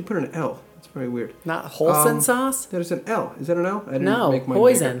 She put an L. That's very weird. Not Holstein Um, sauce. There's an L. Is that an L? I didn't No, make mine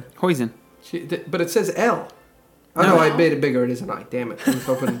poison. Poison. bigger. But it says L. Oh no, I made it bigger. It is an I. Damn it.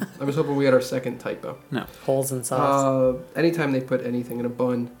 I was hoping we had our second typo. No. Holstein sauce. Anytime they put anything in a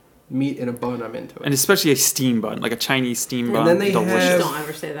bun, meat in a bun, I'm into it. And especially a steam bun, like a Chinese steam bun. then they delicious. have- Don't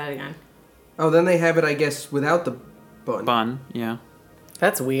ever say that again. Oh, then they have it, I guess, without the bun. bun. Yeah.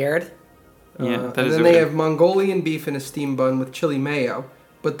 That's weird. Yeah. That and is then a they weird- have Mongolian beef in a steam bun with chili mayo,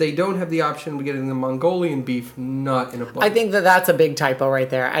 but they don't have the option of getting the Mongolian beef not in a bun. I think that that's a big typo right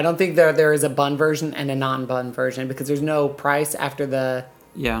there. I don't think there is a bun version and a non-bun version because there's no price after the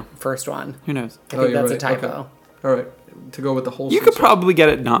Yeah. first one. Who knows? I Oh, think you're that's a right. typo. Okay. All right, to go with the whole. You could probably get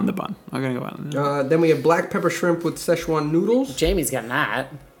it not in the bun. I'm gonna go out. Then we have black pepper shrimp with Szechuan noodles. Jamie's getting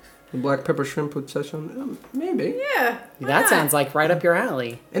that. Black pepper shrimp with Szechuan, maybe. Yeah. why That not? sounds like right up your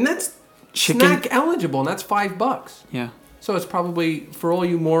alley. And that's Chicken- snack eligible, and that's $5. Yeah. So it's probably for all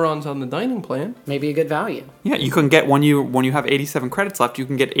you morons on the dining plan. Maybe a good value. Yeah. You can get when you have 87 credits left. You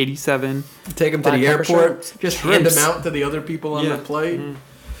can get 87. Take them to Black the pepper airport, shrimps. just hand them Shrimps. out to the other people on Yeah. the plate.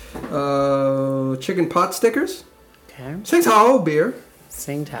 Chicken pot stickers. Okay. Tsingtao beer.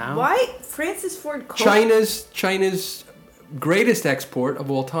 Tsingtao. Why Francis Ford Coppola? China's greatest export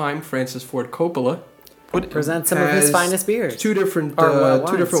of all time, Francis Ford Coppola. Present some of his has finest beers. Two different Or,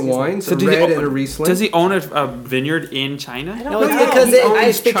 wines, So a does red he, and a Riesling. does he own a vineyard in China? No, No, it's because he owns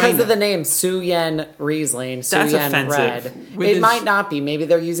it's because China. of the name Su Yan Riesling, Su That's Yan offensive. Red. With It his- might not be. Maybe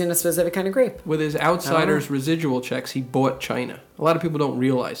they're using a specific kind of grape. With his outsider's residual checks, he bought China. A lot of people don't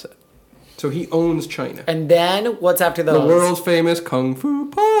realize that. So he owns China. And then what's after those? The world's famous Kung Fu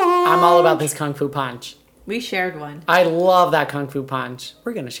Punch. I'm all about this Kung Fu Punch. We shared one. I love that Kung Fu Punch.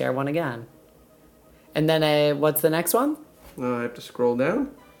 We're gonna share one again. And then what's the next one? I have to scroll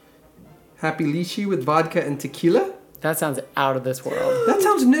down. Happy Lychee with vodka and tequila. That sounds out of this world. That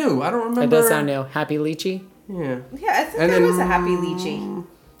sounds new. I don't remember. That does sound new. Happy Lychee? Yeah. Yeah, I think And there then- was a Happy Lychee.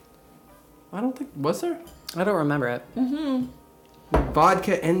 I don't think... Was there? I don't remember it.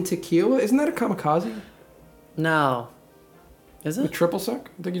 Vodka and tequila? Isn't that a kamikaze? No. Is A it? triple sec?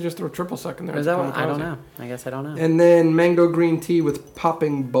 I think you just throw a triple sec in there. Is It's a that what? I don't kamikaze. know. I guess I don't know. And then mango green tea with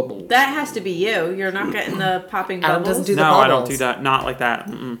popping bubbles. That has to be you. You're not getting the popping Adam bubbles. doesn't do the No, I don't bubbles. do that. Not like that.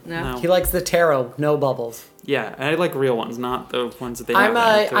 Mm-mm. No. He likes the taro, no bubbles. Yeah, I like real ones, not the ones that they have.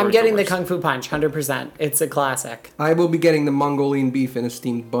 I'm getting the Kung Fu Punch, 100%. It's a classic. I will be getting the Mongolian beef in a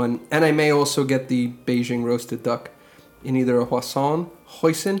steamed bun. And I may also get the Beijing roasted duck in either a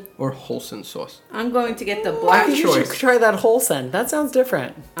hoisin or Holson sauce. I'm going to get the I black. think you should choice. try that Wholesome. That sounds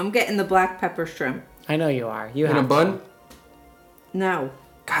different. I'm getting the black pepper shrimp. I know you are. You In have a bun? No.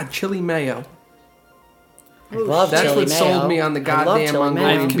 God, chili mayo. I love That's chili what mayo. sold me on the I love goddamn chili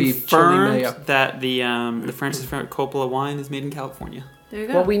Mongolian mayo. beef. Chili Confirmed mayo. that the Francis Ford Coppola wine is made in California. There you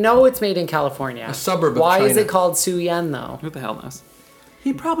go. Well, we know it's made in California. A suburb of Why is China. it called Su Yan, though? Who the hell knows?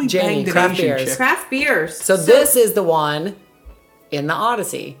 He probably Jamie, banged an craft Asian beers. chick. Craft beers. So this is the one in the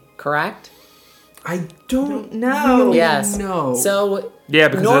Odyssey, correct? I don't know. really Yes. know. So Yeah,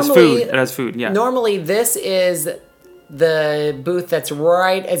 because it has Normally- food. It has food. Yeah. normally this is the booth that's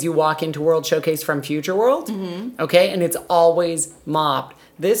right as you walk into World Showcase from Future World. Mm-hmm. Okay, and it's always mopped.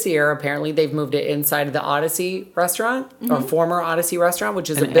 This year, apparently, they've moved it inside of the Odyssey restaurant Mm-hmm. or former Odyssey restaurant, which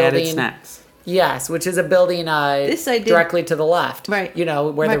is and a building. added snacks. Yes, which is a building This I did- directly to the left. Right. You know,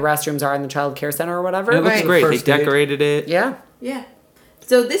 where the Right. restrooms are in the child care center or whatever. And it looks Right. great. They First aid. decorated it. Yeah. Yeah.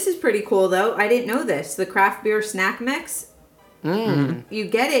 So this is pretty cool, though. I didn't know this. The craft beer snack mix. You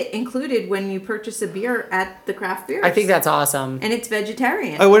get it included when you purchase a beer at the craft beer. I think that's awesome. And it's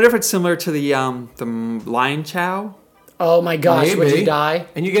vegetarian. I wonder if it's similar to the lion chow. Oh my gosh, would Maybe. you die?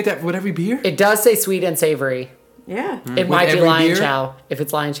 And you get that with every beer? It does say sweet and savory. Yeah. It might be every lion beer? chow. If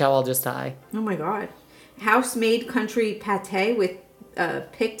it's lion chow, I'll just die. Oh my god. House-made country pate with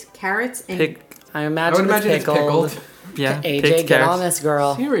picked carrots and I I imagine, would imagine it's pickled. Yeah. AJ, picked get carrots. on this,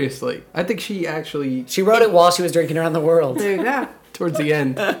 girl. Seriously. I think she actually, She wrote it while she was drinking around the world. there you go. towards the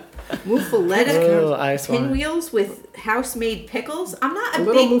end, Muffaletta Oh, I saw it. pinwheels with house-made pickles. I'm not a, a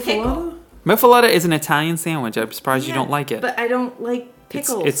little big pickle. muffaletta. Muffaletta is an Italian sandwich. I'm surprised you Yeah, don't like it. But I don't like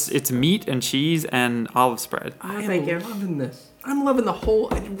pickles. It's meat and cheese and olive spread. I thank you. am loving this. I'm loving the whole.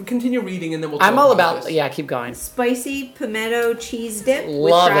 Continue reading and then we'll. I'm talk all about about, this. yeah, keep going. Spicy pimento cheese dip with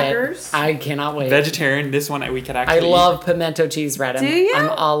Love crackers. it. I cannot wait. Vegetarian. This one we could I actually. love pimento cheese bread. Do ya? I'm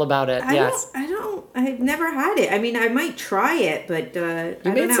all about it. Yes. I've never had it. I mean, I might try it, but You I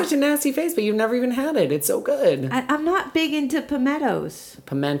don't made know. such a nasty face, but you've never even had it. It's so good. I'm not big into pimentos.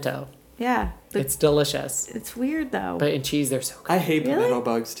 Pimento. Yeah, It's delicious. it's weird though. But in cheese, they're so good. I hate Really? pimento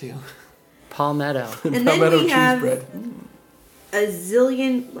bugs too. Palmetto. and then Palmetto we cheese have bread. a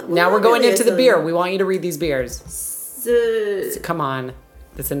zillion. well, Now not we're going really into a the beer. zillion. We want you to read these beers. S- Come on.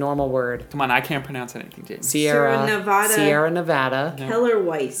 It's a normal word. Come on, I can't pronounce anything, James. Sierra Nevada. Sierra Nevada. Keller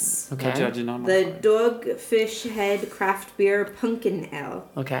Weiss. No Okay. judging on my The part. Dogfish Head Craft Beer Pumpkin Ale.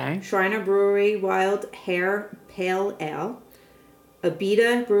 Okay. Shriner Brewery Wild Hair Pale Ale.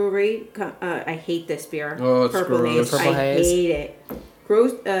 Abita Brewery. I hate this beer. Oh, it's Purple gross. Haze. Purple I Haze. hate it.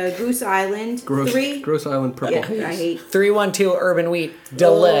 Goose Island. Gross Island purple. Yeah, I hate. 312 Urban Wheat.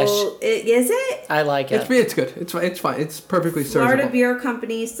 Delish. Oh, is it? I like it. It's good. It's fine. It's perfectly Florida serviceable. Beer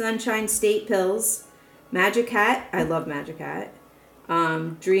Company Sunshine State Pills. Magic Hat. I love Magic Hat.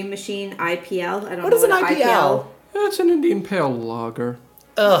 Dream Machine IPL. I don't What know is an IPL? It's an Indian Pale Lager.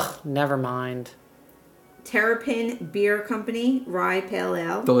 Ugh, never mind. Terrapin Beer Company Rye Pale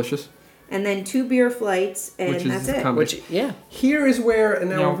Ale. Delicious. And then 2 beer flights, and Which is that's the it. combination. Which, yeah. Here is where, and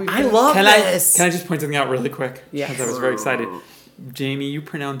now No. we I love Can this. I just point something out really quick? Yes. Because I was very excited. Jamie, you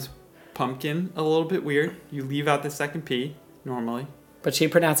pronounce pumpkin a little bit weird. You leave out the second P normally. But she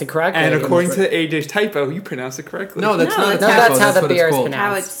pronounced it correctly. And according to AJ's typo, you pronounced it correctly. No, that's No, not a that's typo. how the what it's beer is called. pronounced.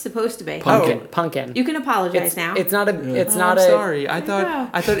 How it's supposed to be. Pumpkin. Pumpkin. You can apologize now. It's not a. It's Oh, not I'm a. sorry. I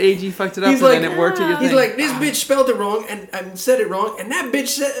thought AJ fucked it up He's and like, then it worked at your He's thing. like, this bitch spelled it wrong and said it wrong, and that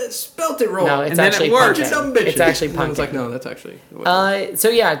bitch spelled it wrong. No, it's And then it actually worked. pumpkin. Dumb bitches. It's actually And I was pumpkin. like, no, that's actually. it wasn't. So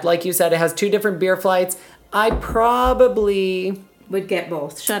yeah, like you said, it has 2 different beer flights. I probably. Would get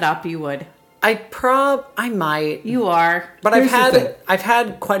both. Shut up, you would. I might. You are. But Here's the thing. I've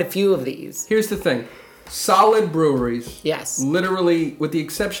had quite a few of these. Here's the thing. Solid breweries. Yes. Literally, with the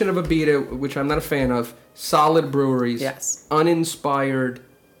exception of Abita, which I'm not a fan of, solid breweries. Yes. Uninspired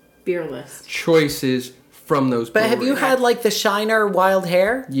Beerless. choices from those But breweries. have you had like the Shiner Wild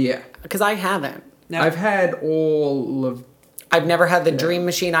Hair? Yeah. Because I haven't. Now- I've had all of... I've never had the Dream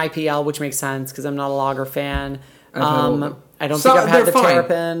Machine IPL, which makes sense because I'm not a lager fan. I've had all of them. I don't think I've had the they're fine.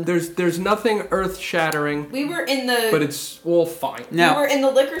 Terrapin. There's nothing earth-shattering, We were in the but it's all fine. Now- we were in the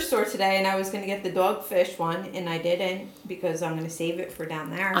liquor store today, and I was going to get the dogfish one, and I didn't because I'm going to save it for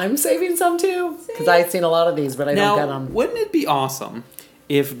down there. I'm saving some too because I've seen a lot of these, but I don't get Now, them. wouldn't it be awesome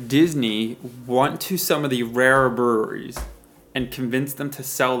if Disney went to some of the rarer breweries and convinced them to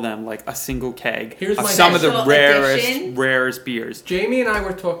sell them like a single keg Here's of my some of the special rarest, edition? rarest beers Jamie and I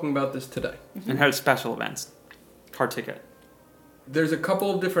were talking about this today. and have special events? Hard ticket. There's a couple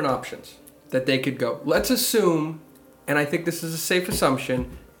of different options that they could go. Let's assume, and I think this is a safe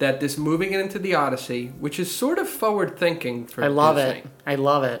assumption, that this moving it into the Odyssey, which is sort of forward thinking for I love Disney, it. I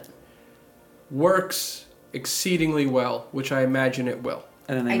love it. works exceedingly well, which I imagine it will.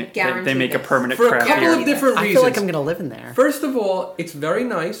 And then I they guarantee make a this. permanent For a craft couple beer. of different I reasons. feel like I'm gonna live in there. First of all, it's very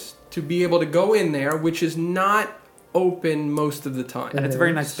nice to be able to go in there, which is not open most of the time. And it's a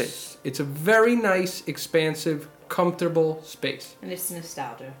very nice space. It's a very nice, expansive, comfortable space. and it's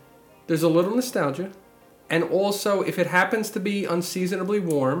nostalgia. There's a little nostalgia. And also, if it happens to be unseasonably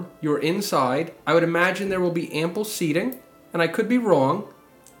warm, you're inside. I would imagine there will be ample seating. And I could be wrong.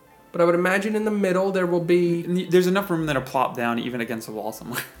 But I would imagine in the middle there will be... And there's enough room there to plop down even against a wall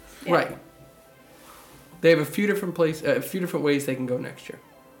somewhere. Yeah. Right. They have a few different ways they can go next year.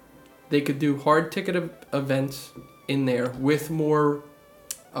 They could do hard ticket events in there with more,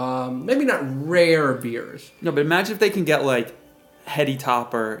 maybe not rare beers. No, but imagine if they can get like Heady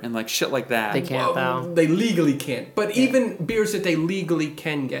Topper and like shit like that. They can't though. They legally can't. But even beers that they legally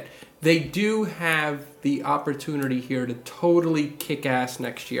can get, they do have the opportunity here to totally kick ass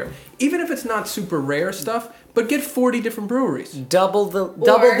next year. Even if it's not super rare stuff, but get 40 different breweries. Double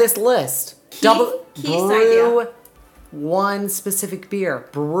this list. Keith's brew idea. one specific beer.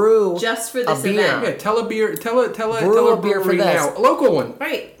 Brew Just for a this beer. event. Yeah, tell a Brew a a beer for brewery this. now. A local one.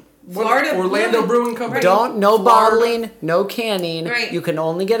 Right. One- Florida Orlando Brewing Company. Right. Don't no Florida. bottling, no canning. Right. You can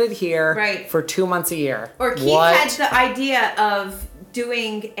only get it here Right. for 2 months a year. Or Keith What? had the idea of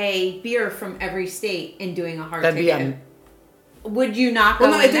doing a beer from every state and doing a hard That'd be ticket. Would you not go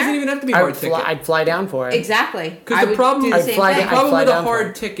Well, no, in it doesn't there? even have to be hard ticket. I'd fly down for it. Exactly. Because I the would problem, do the I'd same fly thing. the problem fly with a down for hard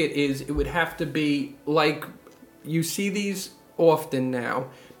it. ticket is it would have to be like you see these often now,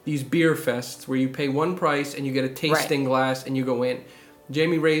 these beer fests where you pay one price and you get a tasting glass and you go in.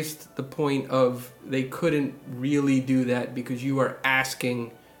 Jamie raised the point of they couldn't really do that because you are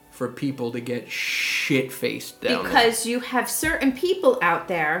asking for people to get shit-faced down there. Because you have certain people out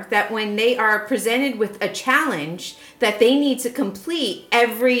there that when they are presented with a challenge that they need to complete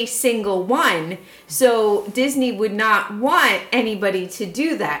every single one. So Disney would not want anybody to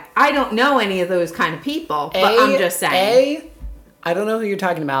do that. I don't know any of those kind of people, but I'm just saying. I don't know who you're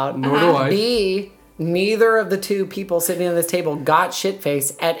talking about. Nor do I. B, neither of the two people sitting at this table got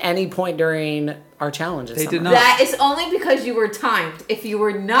shit-faced at any point during our challenges. They did not. That is only because you were timed. If you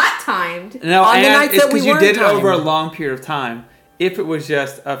were not timed, No, On the and nights it's that we because you weren't did it over a timed. long period of time. If it was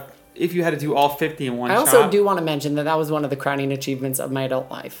just if you had to do all 50 in one I also shot. do want to mention that was one of the crowning achievements of my adult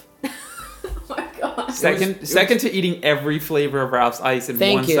life. oh my god. Second to eating every flavor of Ralph's Ice in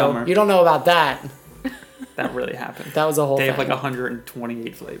Thank one you. summer. You don't know about that. That really happened. That was a whole They thing. have like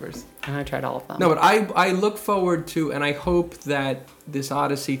 128 flavors. And I tried all of them. No, but I look forward to, and I hope that this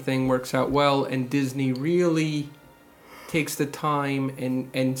Odyssey thing works out well, and Disney really takes the time,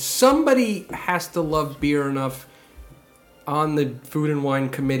 and somebody has to love beer enough on the Food and Wine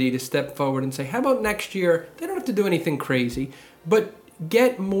Committee to step forward and say, how about next year? They don't have to do anything crazy, but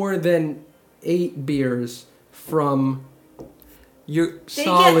get more than 8 beers from your They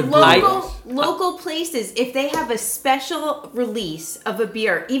solid get breweries. local places if they have a special release of a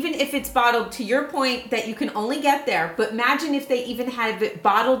beer, even if it's bottled to your point that you can only get there. But imagine if they even have it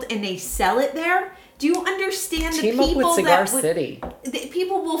bottled and they sell it there. Do you understand the Team up people with Cigar that would, City the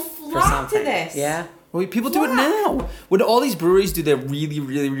people will for flock something. to this? Yeah. Well, people do it now. When all these breweries do their really,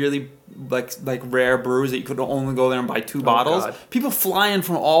 really, really like rare brews that you could only go there and buy 2 bottles, God. people fly in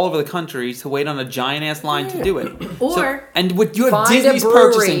from all over the country to wait on a giant ass line to do it. Or- and what you have Find a Disney's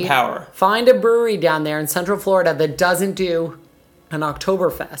brewery- purchasing power. Find a brewery down there in Central Florida that doesn't do an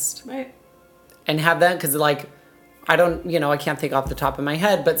Oktoberfest. Right. And have that, because like, I can't think off the top of my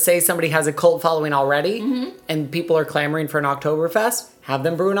head, but say somebody has a cult following already and people are clamoring for an Oktoberfest, have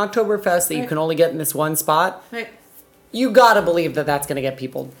them brew an Oktoberfest that you Right. can only get in this one spot. Right. You gotta believe that that's gonna get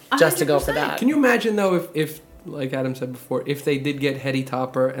people just to go for 100%. that. Can you imagine though if like Adam said before, if they did get Hetty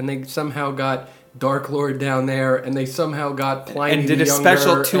Topper and they somehow got Dark Lord down there and they somehow got Pliny And did the a Younger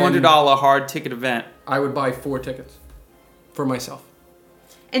special and $200 hard ticket event. I would buy 4 tickets for myself.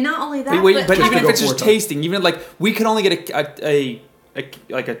 And not only that, But just even to if go it's just 4 times. tasting, even like we could only get a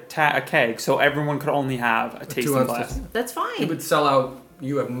keg, so everyone could only have a tasting 2 ounce glass. tasting. that's It fine. would sell out.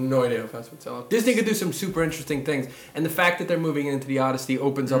 You have no idea how fast it would sell out. Disney could do some super interesting things, and the fact that they're moving into the Odyssey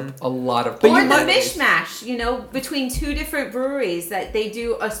opens up a lot of. Or you the might- mishmash, between 2 different breweries that they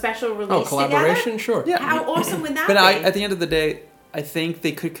do a special release Oh, collaboration, sure. Yeah. Together. How awesome would that But be? at the end of the day, I think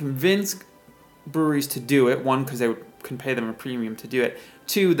they could convince breweries to do it. One, because they can pay them a premium to do it.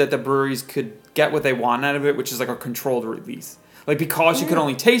 2, that the breweries could get what they want out of it, which is like a controlled release. Like because you could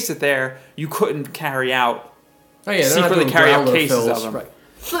only taste it there, you couldn't carry out. Oh yeah, they're not secretly doing carry out growler cases fills, of them. Right.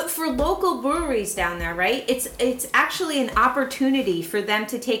 But for local breweries down there, right? It's actually an opportunity for them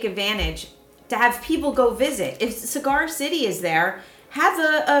to take advantage, to have people go visit. If Cigar City is there, have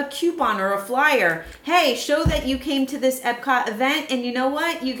a coupon or a flyer. Hey, show that you came to this Epcot event, and you know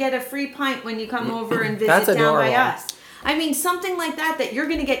what? You get a free pint when you come over and visit That's down by adorable. us. I mean, something like that you're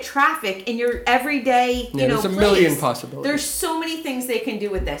going to get traffic in your everyday, Yeah, there's a place. million possibilities. There's so many things they can do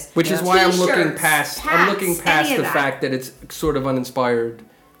with this. Which is why I'm looking T-shirts, past. I'm hats, looking any past of the that. fact that it's sort of uninspired,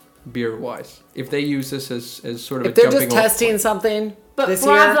 beer wise. If they use this as sort of If a they're jumping just testing something But this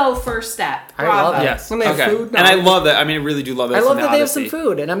bravo, first step. I Bravo. love it. Yes. When they have okay. food? No, and I I love that. I mean, I really do love that. I it's love an that they have some Odyssey.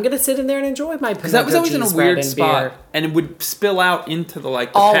 food, and I'm gonna sit in there and enjoy my Because that was always in a cheese weird spread and spot, beer. and it would spill out into the the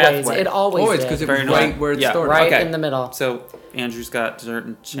Always, pathway. it always Oh, it's did. because it was Very right annoying. where it Yeah. started. right Okay. in the middle. So Andrew's got dessert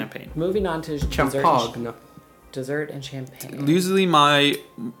and champagne. Moving on to Champagne. No. dessert and champagne. Usually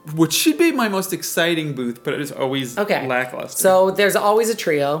which should be my most exciting booth, but it is always Okay. lackluster. So there's always a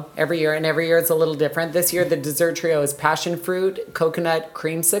trio every year, and every year it's a little different. This year the dessert trio is passion fruit, coconut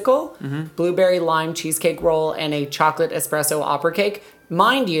creamsicle, blueberry lime cheesecake roll, and a chocolate espresso opera cake.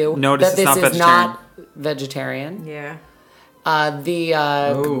 Mind you, Notice that it's this not is not vegetarian. Yeah.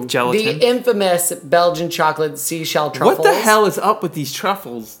 Oh. gelatin. The infamous Belgian chocolate seashell truffles. What the hell is up with these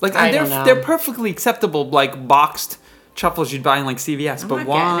truffles? Like I they're don't know. they're perfectly acceptable, like boxed truffles you'd buy in like CVS. But not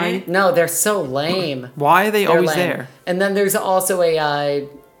why? getting it. No, they're so lame. Why are they They're always lame. there? And then there's also a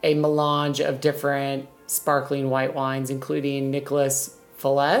melange of different sparkling white wines, including Nicholas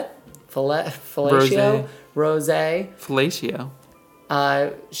Fellatio, Rosé, Fellatio.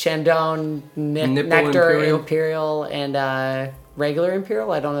 Chandon, Nipple Nectar Imperial. Imperial, and regular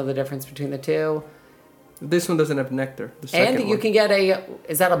Imperial. I don't know the difference between the two. This one doesn't have nectar. The second And you one. can get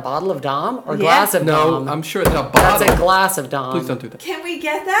is that a bottle of Dom or a Yeah. glass of No, Dom? I'm sure it's a That's bottle. a glass of Dom. Please don't do that. Can we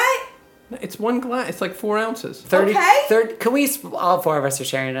get that? It's one glass. It's like 4 ounces. 30, Okay. 30 can we? All 4 of us are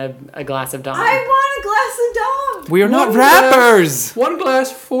sharing a glass of Dom. I want a glass of Dom. We are not One glass- rappers. 1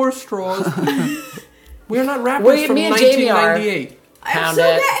 glass, 4 straws. We're not rappers Well, from me and Jamie are. 1998. I'm Pound so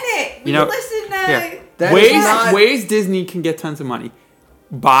it. getting it. We You know- listen to Here. That Ways, is not- ways Disney can get tons of money.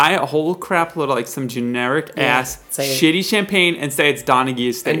 Buy a whole crap load of like some generic ass say it. shitty champagne and say it's Donaghy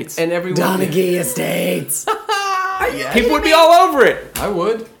Estates. And everyone. Donaghy Estates. People would be all over it. I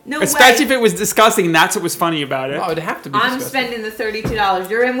would. No Especially way. if it was disgusting and that's what was funny about it. Oh, it'd have to be. I'm disgusting. spending the $32.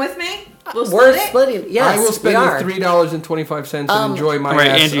 You're in with me? We'll We're split it? splitting. Yes, I will spend we are. the $3.25 and enjoy my Alright,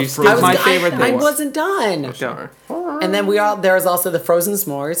 ass Andrew, of skip frozen my I, favorite I thing. wasn't done. Sorry. And then there's also the frozen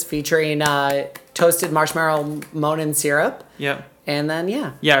s'mores featuring toasted marshmallow Monin syrup. Yep. And then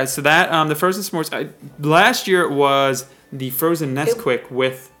Yeah, so that the frozen s'mores. Last year it was the frozen Nesquik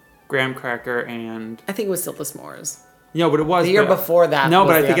with graham cracker and I think it was still the s'mores. but it was The year but- before that No, was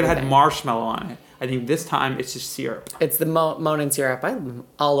but I the think it other had thing. marshmallow on it. I think this time it's just syrup. It's the Monin syrup. I'm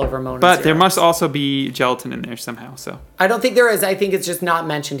all over Monin But syrup. there must also be gelatin in there somehow. So I don't think there is. I think it's just not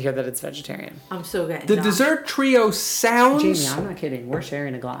mentioned here that it's vegetarian. I'm so getting The Dom. dessert trio sounds. Jamie, I'm not kidding. We're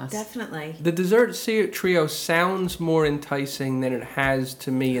sharing a glass. Definitely. The dessert trio sounds more enticing than it has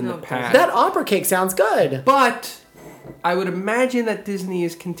to me in No, the it past. That opera cake sounds good. But I would imagine that Disney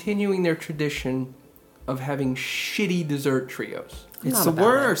is continuing their tradition of having shitty dessert trios. it's not the about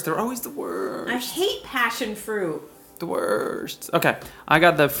worst. They're always the worst. I hate passion fruit. The worst. Okay, I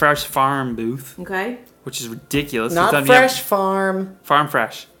got the Fresh Farm booth, Okay. which is ridiculous. Not It's Fresh Farm. Farm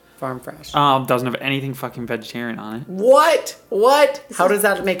Fresh. Farm Fresh. Doesn't have anything fucking vegetarian on it. What? How does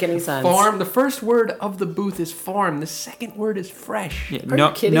that make any sense? Farm. The first word of the booth is farm. The second word is fresh. Yeah, Are you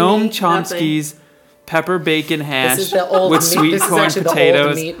kidding Noam me? Chomsky's pepper bacon hash is the old with meat- sweet this is corn actually the old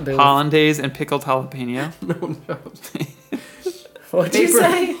potatoes, meat booth. hollandaise, and pickled jalapeno. What'd you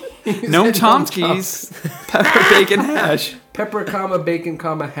say? Noam Chomsky's pepper bacon hash. Pepper, comma, bacon,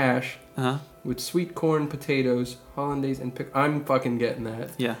 comma, hash. Uh-huh. With sweet corn, potatoes, hollandaise, and I'm fucking getting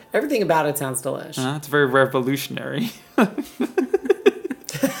that. Yeah. Everything about it sounds delish. It's very revolutionary.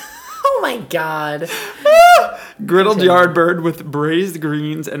 Oh my god. Griddled Continue. yardbird with braised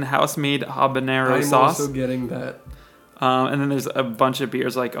greens and house-made habanero I'm sauce. also getting that. And then there's a bunch of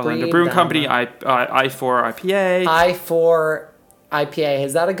beers like Orlando Breathe Brewing down Company, that. I4 IPA. I4 IPA.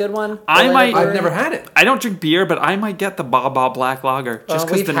 Is that a good one? I Orlando might- Brewery? I've never had it. I don't drink beer, but I might get the Baba Black Lager just Well,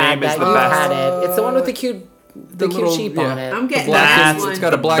 because we've the had name is that. the You've best. had it. It's the one with the cute little- sheep yeah. on it. I'm getting Black that and, one. it's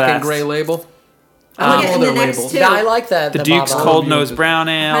got a black Best. and gray label. I'm all getting their the next labels. two. Yeah, I like the The Duke's Baba. Cold Oh, Nose yeah. Brown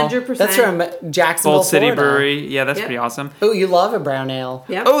Ale. 100%. That's from Jacksonville, Bold City Florida. Brewery. Yeah, that's Yep. pretty awesome. Oh, you love a brown ale.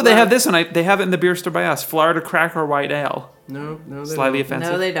 Yep. Oh, they love have it. this one. They have it in the beer store by us. Florida Cracker White Ale. No, they Slightly don't.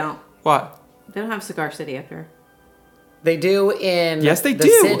 offensive. No, they don't. What? They don't have Cigar City up here. They do in Yes, they the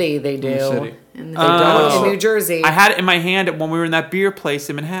do. city. They do. In the city. In They don't Oh. in New Jersey. I had it in my hand when we were in that beer place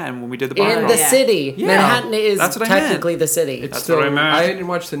in Manhattan when we did the bar in crawl. the Yeah. city. Yeah. Manhattan is That's what I meant. technically the city. It's That's still. what I meant. I didn't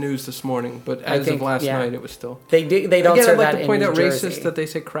watch the news this morning, but I as think- of last yeah. night, it was still. They do. They don't Again, serve I'd like that to in point New out Jersey. racist that they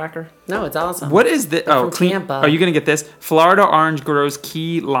say cracker. No, it's awesome. What is this? Oh, from Tampa. Are you gonna get this? Florida Orange grows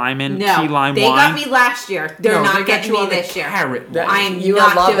key lime and No, key lime they wine. got me last year. They're No, not they got getting you me on the this year. carrot That- wine. I am You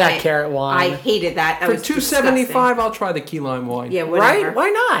not love doing that it. carrot wine. I hated that. That For was $2.75, I'll try the key lime wine. disgusting. Yeah, whatever. Right? Why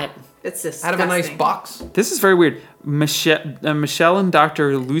not? It's disgusting. Out of a nice box. This is very weird. Michelle and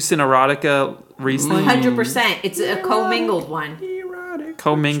Dr. Lucin Erotica Riesling 100%. It's a commingled one.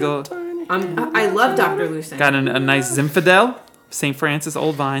 commingled. I love Dr. Lucen. Got a nice Zinfandel, St. Francis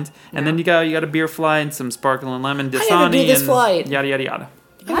Old Vines, and then you got a beer fly and some sparkling lemon gotta Dasani do this and flight. yada yada yada.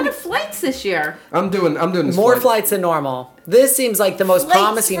 A lot of flights this year. I'm doing this More flight. flights than normal. This seems like the most Flights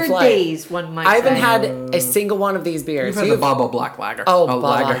promising for flight. days, one might I haven't say. had a single one of these beers. You've had the Baba Black Lager. Oh, A Baba,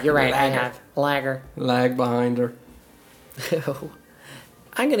 lager. you're right. I Lager. have lager. Lag behind her.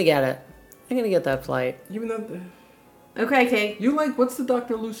 I'm gonna get it. I'm gonna get that flight. Even though Okay, Kate. you like, what's the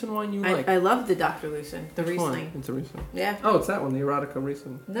Dr. Lucen wine you like? I love the Dr. Lucen. The Which one? Riesling. It's a Riesling. Yeah. Oh, it's that one, the Erotica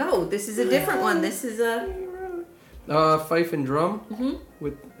Riesling. No, this is a different one. This is a... Fife and Drum.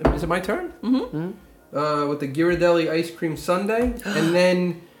 With is it my turn? With the Ghirardelli ice cream sundae, and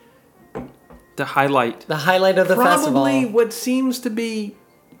then The highlight. The highlight of the probably festival. what seems to be.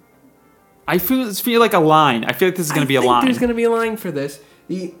 I feel like a line. I feel like this is going to be a I think line. there's going to be a line for this.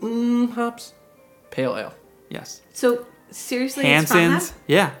 The Hops Pale Ale. Yes. So, seriously, it's from Hanson's. them?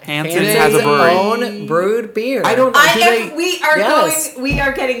 Yeah, Hanson's And has a it's brewery. own brewed beer. I don't know. Do they? We are Yes. going... We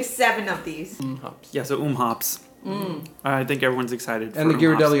are getting 7 of these. Hops. Yeah, so hops. I think everyone's excited. And the for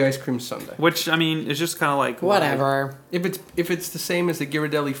hops. Ghirardelli ice cream sundae. Which I mean is just kind of like Whatever. If it's the same as the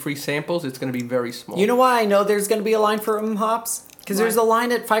Ghirardelli free samples, it's going to be very small. You know why I know there's gonna be a line for hops? Because Why? there's a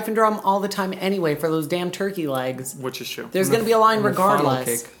line at Fife and Drum all the time anyway for those damn turkey legs. Which is true. There's gonna be a line and the funnel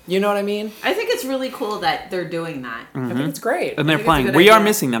regardless. cake. You know what I mean? I think it's really cool that they're doing that. I think it's great. And they're think it's a playing. good We are idea.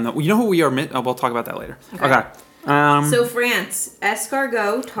 missing them though. You know who we are? We'll talk about that later. Okay. So France,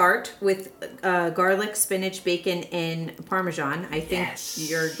 escargot tart with garlic, spinach, bacon, and parmesan. I think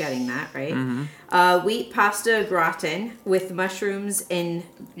you're getting that right. Wheat pasta gratin with mushrooms and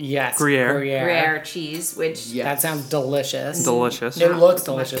Yes. Gruyere. Gruyere cheese, which That sounds delicious. Delicious. It looks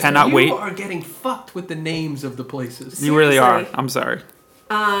delicious. Cannot you wait. are getting fucked with the names of the places. You really are. Seriously. I'm sorry.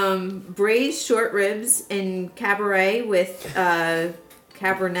 braised short ribs and cabaret with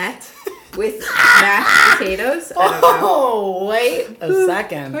cabernet with mashed potatoes. I don't know. Oh, wait a Can I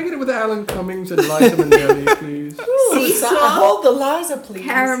second. get it with Alan Cummings and Liza Minnelli, please? Sea salt, Hold the Liza, please.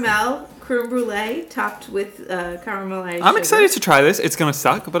 caramel, creme brulee topped with caramelized I'm sugar. excited to try this. It's gonna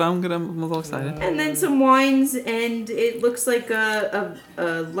suck, but I'm a little excited. And then some wines, and it looks like a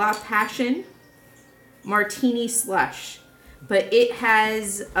La Passion martini slush. But it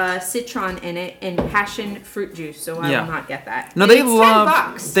has citron in it and passion fruit juice, so I Yeah. will not get that. No, And they it's love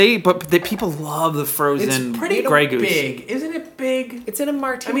 $10. people love the frozen It's pretty Grey Goose. big, isn't it? Big. It's in a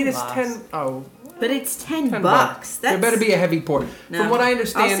martini I mean, it's glass. 10. Oh, But it's $10. $10. There better be a heavy pour. No. From what I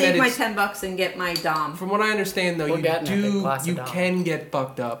understand, I'll save that my it's, $10 and get my Dom. from what I understand, though, We're getting a big glass of you Dom. can get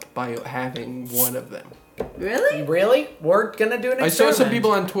fucked up by having one of them. Really? Really? We're gonna do an I experiment. saw some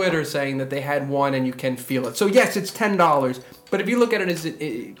people on Twitter saying that they had one and you can feel it. So yes, it's $10. But if you look at it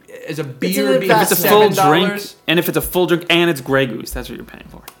as a beer, an being investment. If it's a full $7, drink, and if it's a full drink and it's Grey Goose, that's what you're paying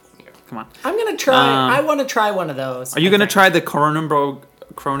for. Come on. I'm gonna try. I want to try one of those. Are you I gonna think. try the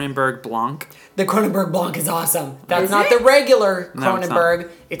Kronenberg Blanc? The Kronenberg Blanc is awesome. That's Is not it? the regular No, it's not. Kronenberg.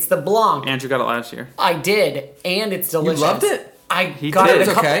 It's the Blanc. Andrew got it last year. I did, and it's delicious. loved it? I He got did. it.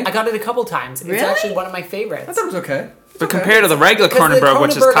 It's okay. I got it a couple times. It's Really? actually one of my favorites. I thought it was okay. But compared to the regular Because the Kronenberg,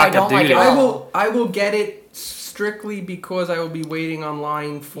 which is Kronenberg I cock don't a like duty. at I all. I will get it strictly because I will be waiting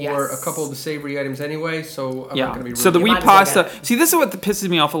online for Yes. a couple of the savory items anyway. So I'm not going to be. Yeah. So the rude. You wheat might as well pasta. get See, this is what pisses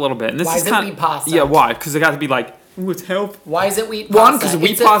me off a little bit. And this Why is is it kind wheat pasta? Yeah, why? Because it got to be like, ooh, it's healthy. Why is it wheat One, pasta? 'cause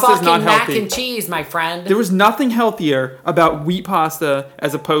wheat it's pasta a is not fucking mac healthy. and cheese, my friend. There was nothing healthier about wheat pasta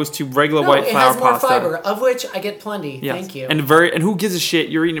as opposed to regular no, white it flour has more pasta. fiber, of which I get plenty. Yes. Thank you. And who gives a shit?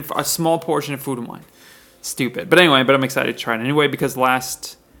 You're eating a small portion of food and wine. Stupid. But anyway, I'm excited to try it anyway because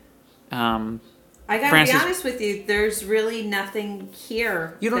last. I gotta Francis- be honest with you. There's really nothing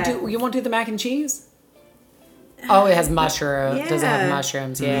here. you don't that- do. You won't do the mac and cheese. Oh, it has mushrooms. Yeah. Does it have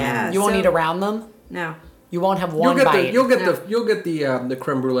mushrooms? Yeah. Yeah, You won't so- eat around them. No. You won't have You'll one get bite. the No. you'll get the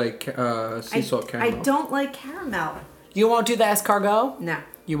creme brulee sea salt I caramel. don't like caramel. You won't do the escargot. No.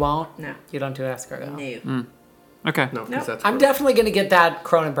 You won't. No. You don't do escargot. No. Okay. No, because Nope. that's. I'm gross. definitely gonna get that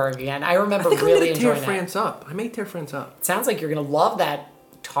Kronenberg again. I I remember think I'm really going to tear enjoying it. France up. I may tear France up. Sounds like you're gonna love that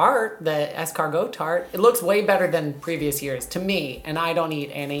tart, the escargot tart. It looks way better than previous years to me, and I don't eat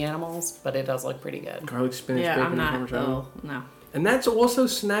any animals, but it does look pretty good. Garlic, spinach, Yeah, bacon, I'm and not. parmesan. Oh, no. And that's also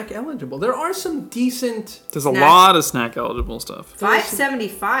snack eligible. There are some decent. There's a Snack. lot of snack eligible stuff.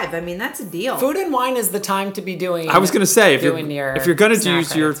 $5.75. I mean, that's a deal. Food and wine is the time to be doing. I was gonna say if you're doing your gonna snack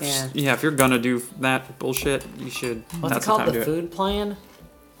use your credits, yeah. if you're gonna do that bullshit, you should. What's that's it called? The time The to do it. food plan?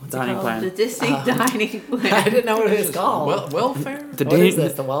 Dining called? plan. The Disney dining I plan. didn't know what it was called. Welfare. The What is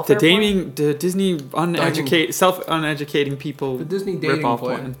this, the welfare the Disney self-uneducating people. The Disney dating rip-off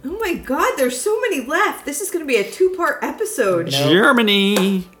plan. Oh my God, there's so many left. This is going to be a 2-part episode. No.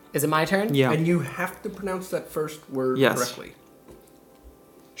 Germany. Is it my turn? Yeah. And you have to pronounce that first word Yes. correctly.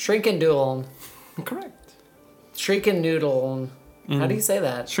 Shrinkendoodle. Correct. Shrinkendoodle. How do you say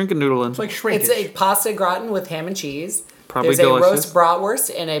that? Shrink a noodle in. It's like shrinkage. It's a pasta gratin with ham and cheese. Probably There's delicious. a roast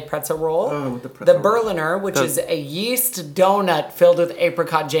bratwurst and a pretzel roll. Oh, with the pretzel roll. Berliner, which is a yeast donut filled with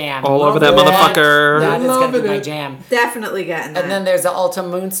apricot jam. All over that motherfucker. That is going to Loving be my it. jam. Definitely getting that. And then there's the Alta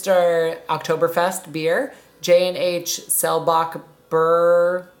Münster Oktoberfest beer. J&H Selbach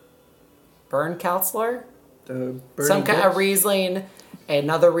Bernkausler. Some kind of Riesling.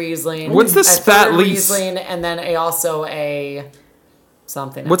 Another Riesling. What's the a Spat third Lease? Riesling, and then also a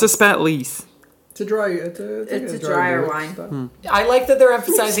something What's a else. spat lease? It's a dry. It's a drier beer wine. stuff. I like that they're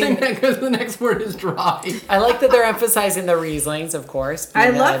Saying emphasizing. that because the next word is dry. I like that they're emphasizing the Rieslings, of course. I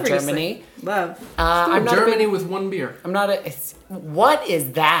being, love Germany. Riesling. Love. I'm not Germany A big, with one beer. I'm not a. What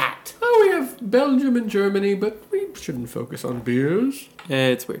is that? Oh, we have Belgium and Germany, but we shouldn't focus on beers.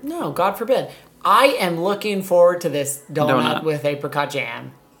 It's weird. No, God forbid. I am looking forward to this donut Donut. with apricot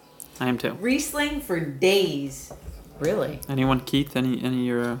jam. I am too. Riesling for days. Really? Anyone, Keith? Any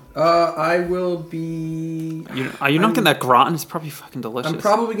your? I will be. Are you not getting that gratin? It's probably fucking delicious. I'm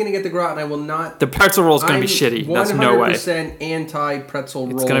probably going to get the gratin. I will not. The pretzel roll is gonna be shitty. That's no way. 100% anti-pretzel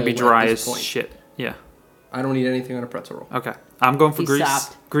roll. It's gonna be dry at as this point. shit. Yeah. I don't eat anything on a pretzel roll. Okay. I'm going for He Greece.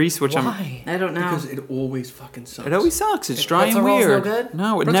 stopped. Greece, which Why? I don't know. Because it always fucking sucks. it always sucks. It's dry and pretzel roll's no weird. good?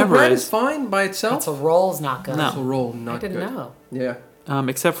 No, it Pretzel never bread is. is fine by itself. Pretzel roll's not good. No. Pretzel roll, not I didn't good. know. Yeah.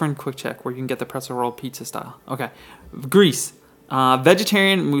 Except for in Quick Check, where you can get the pretzel roll pizza style. Okay. Greece.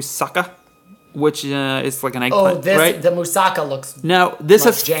 Vegetarian moussaka, which is like an eggplant, Oh, this right? the moussaka looks. Now, this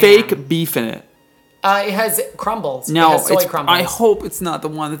like has jam. fake beef in it. It has crumbles. Now, it has soy crumbles. I hope it's not the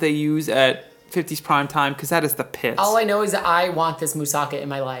one that they use at 50s prime time, because that is the pits. All I know is that I want this moussaka in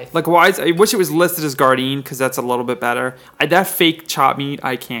my life. Like, why? I wish it was listed as Gardein, because that's a little bit better. That fake chopped meat,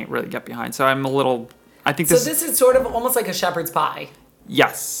 I can't really get behind. So I'm a little. I think So this. this is sort of almost like a shepherd's pie.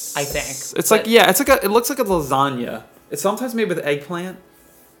 Yes. I think. It's But- like, yeah, it's like a. It looks like a lasagna. It's sometimes made with eggplant.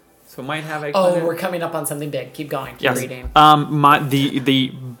 So it might have eggplant. Oh, in it. we're coming up on something big. Keep going. Keep Yes. reading.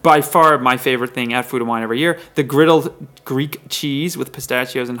 The by far my favorite thing at Food and Wine every year, the griddled Greek cheese with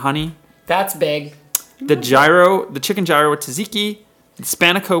pistachios and honey, That's big. the chicken gyro with tzatziki, the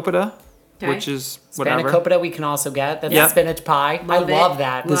spanakopita, Okay. which is whatever. Spanakopita we can also get. That's Yeah. a spinach pie. Love I it. love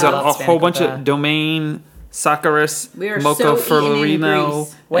that. There's I a love whole bunch spanakopita. of domain, Saccharis, We are Moco so eating in Ferlerino.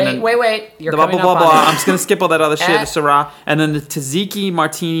 Greece. Wait. You're The blah coming blah blah up blah. on I'm just gonna skip all that other shit. Eh. The Syrah, and then the tzatziki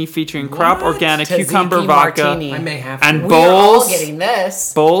martini featuring crop What? organic Tzatziki cucumber vodka martini. I may have to. and We are all bowls getting this.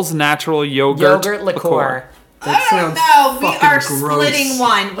 this? Bowls natural Yogurt liqueur. That sounds No, we fucking are gross. splitting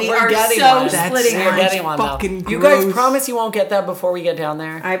one. We We're are getting so one. splitting We're one. getting one, though. fucking You guys gross. promise you won't get that before we get down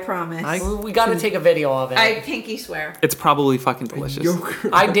there? I promise. We got to take a video of it. I pinky swear. It's probably fucking delicious.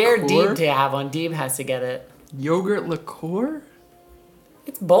 Yogurt I dare liqueur? Deeb to have one. Deeb has to get it. Yogurt liqueur?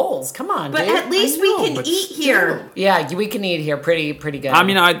 It's bowls. Come on, But dude. at least I we know, can but eat still. here. Yeah, we can eat here pretty good. I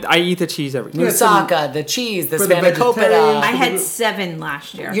mean, I eat the cheese every time. moussaka, the cheese, the For the vegetarians. spanakopita. I had 7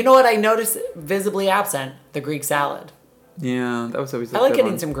 last year. You know what I noticed visibly absent? The Greek salad. Yeah, that was always. I like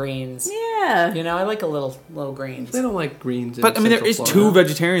getting some greens. Yeah. You know, I like a little greens. They don't like greens. In But I mean, there Central is Florida. 2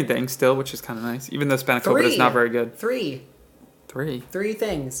 vegetarian things still, which is kind of nice. Even though spanakopita is not very good. 3 3.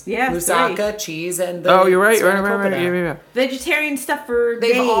 things. Yeah, moussaka, cheese, and the Oh, you're right. Right. spanakopita. Yeah. Vegetarian stuff for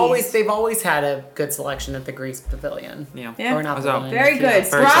They've days. always had a good selection at the Greece Pavilion. Yeah. Yeah. Or not So, pavilion. Very the good.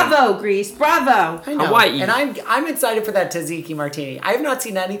 kiosk. Very Bravo, Greece. Bravo. I know. Hawaii. And I'm excited for that tzatziki martini. I have not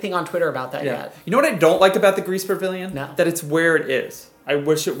seen anything on Twitter about that Yeah. yet. You know what I don't like about the Greece Pavilion? No. That it's where it is. I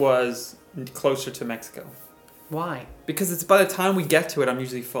wish it was closer to Mexico. Why? Because it's by the time we get to it, I'm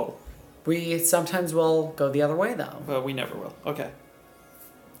usually full. We sometimes will go the other way though. But we never will. Okay.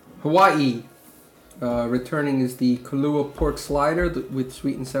 Hawaii. Returning is the Kahlua pork slider with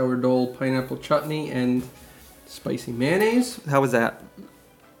sweet and sour dole, pineapple chutney, and spicy mayonnaise. How was that?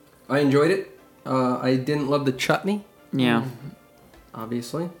 I enjoyed it. I didn't love the chutney, Yeah.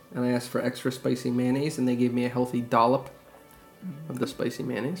 obviously, and I asked for extra spicy mayonnaise, and they gave me a healthy dollop of the spicy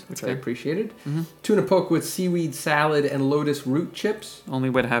mayonnaise, which I Okay. appreciated. Mhm. Tuna poke with seaweed salad and lotus root chips.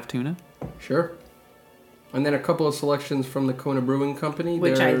 Only way to have tuna. Sure. And then a couple of selections from the Kona Brewing Company.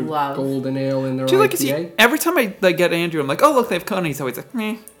 Which their I love. Golden Ale and their Do you like IPA. see, every time I get Andrew, I'm like, oh look, they have Kona. He's always like,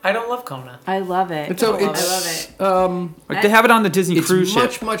 meh. I don't love Kona. I love it. And so I love it's, I love it. Like they have it on the Disney It's cruise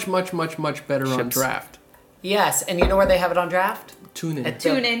much, ship. much better on Ships. draft. Yes, and you know where they have it on draft? Tune in. At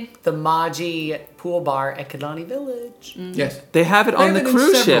Tune in. the Maji pool bar at Kalani Village. Yes. They have it They on have the it in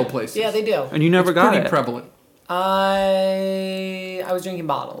cruise several ship, places. Yeah, they do. and you never It's got pretty it. prevalent. I was drinking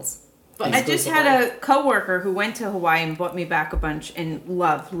bottles. But I just had a coworker who went to Hawaii and bought me back a bunch and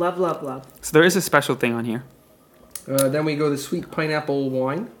love. So there is a special thing on here. Then we go the sweet pineapple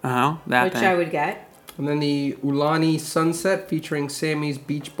wine. That Which thing. I would get. And then the Ulani Sunset featuring Sammy's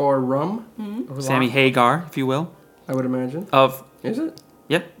Beach Bar Rum, Sammy Hagar, if you will, I would imagine. of Is it?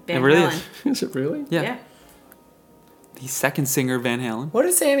 yep, Van it really Halen. is. Is it really? Yeah. The second singer of Van Halen. What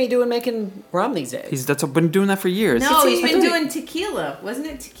is Sammy doing making rum these days? That's been doing that for years. No, he's been I thought doing tequila. Wasn't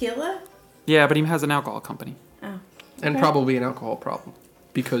it tequila? Yeah, but he has an alcohol company. And probably an alcohol problem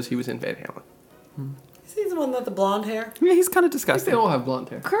because he was in Van Halen. Is he the one with the blonde hair? Yeah, he's kind of I think they disgusting. all have blonde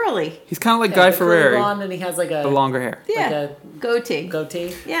hair. Curly. He's kind of like Yeah, Guy the curly Fieri, blonde, and he has like a the longer hair. Yeah. a Goatee.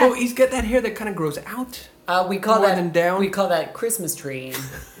 goatee. Yeah. Oh, he's got that hair that kind of grows out. We call More that than down? We call that Christmas tree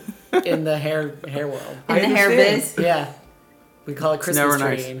in the hair world. In I the hair understand. biz. Yeah, we call it Christmas never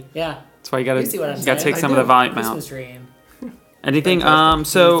tree. nice. Yeah, That's why you gotta You see what I'm take saying? some I of the do. volume Christmas out. tree. Anything? Fantastic.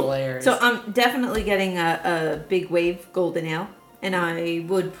 So Layers. So I'm definitely getting a big wave golden ale. And I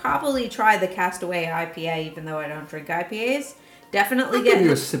would probably try the Castaway IPA, even though I don't drink IPAs. Definitely I'll give get.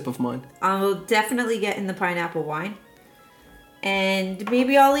 you a sip of mine. I'll definitely get in the pineapple wine, and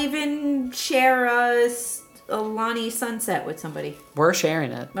maybe I'll even share a Lonnie Sunset with somebody. we're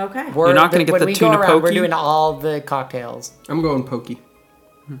sharing it. Okay. You're not gonna get when the we tuna go around, We're pokey? doing all the cocktails. I'm going pokey.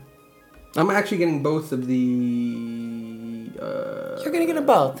 I'm actually getting both of the You're gonna get them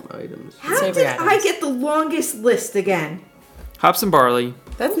both. items. How Savory did I items. get the longest list again? hops and barley.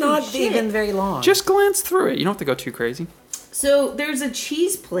 That's Holy not shit. even very long. Just glance through it. You don't have to go too crazy. So there's a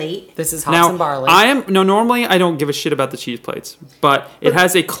cheese plate. This is hops Now, and barley. normally I don't give a shit about the cheese plates, but it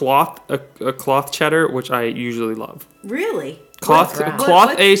has a cloth cheddar, which I usually love. Really? Cloth What-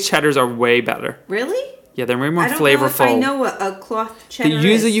 cloth aged cheddars are way better. Really? Yeah, they're way more I don't flavorful. know if I know what a cloth cheddar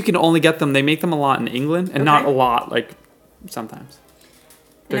Usually is. you can only get them. They make them a lot in England, and not a Okay. lot. Like sometimes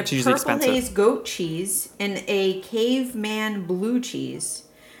and that's a usually purple expensive. haze goat cheese and a caveman blue cheese.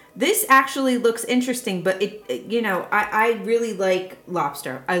 This actually looks interesting, but I really like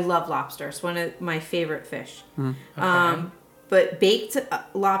lobster. I love lobster. It's one of my favorite fish. But baked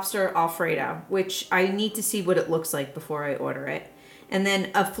lobster Alfredo, which I need to see what it looks like before I order it. And then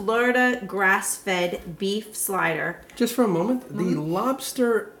a Florida grass-fed beef slider. Just for a moment, the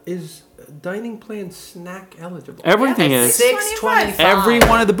lobster is dining plan snack eligible. Everything Yeah, is. it's $6.25. Every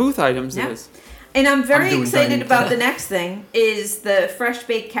one of the booth items Yeah. is. And I'm very I'm doing excited dining about plan. the next thing is the fresh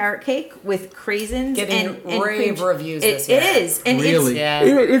baked carrot cake with craisins Getting and rave cream- reviews It this year. is, and Really? Yeah.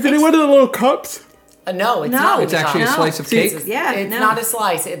 Is it in one of the little cups? No, it's No. not. It's actually a No. slice of See, cake. It's, Yeah, it's no. not a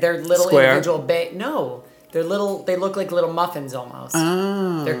slice. They're little Square. individual. No, They're little. They look like little muffins almost.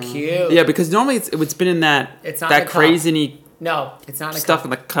 Oh. They're cute. Yeah, because normally it's been in that It's not in that the cup. crazy No, it's not a stuff cup. in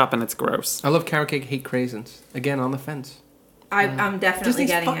the cup, and it's gross. I love carrot cake, hate craisins. Again, on the fence. I'm definitely Disney's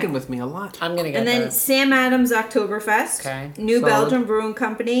getting fucking it. with me a lot. I'm gonna get And then this. Sam Adams Oktoberfest. Okay. New Solid. Belgium Brewing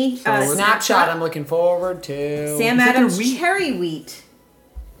Company. Solid. Snapshot. I'm looking forward to. Sam that their Adams wheat? Cherry Wheat.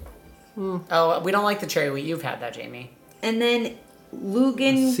 Oh, we don't like the cherry wheat. You've had that, Jamie. And then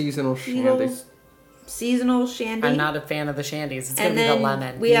Lugan Seasonal Beetle shandies. Seasonal Shandy. I'm not a fan of the shandies. It's gonna and be the then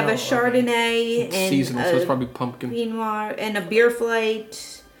lemon. we You have know a it will be. Chardonnay and Seasonal, so it's a probably pumpkin. Pinot Noir and a beer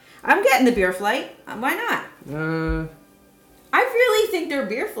flight. I'm getting the beer flight. Why not? I really think they're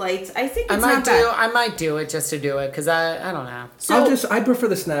beer flights. I think it's not bad. I might do it just to do it because I don't know. I prefer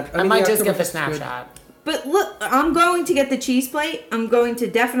the snap. I might just get the Oktoberfest is good. snapshot. But look, I'm going to get the cheese plate. I'm going to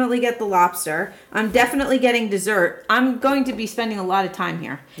definitely get the lobster. I'm definitely getting dessert. I'm going to be spending a lot of time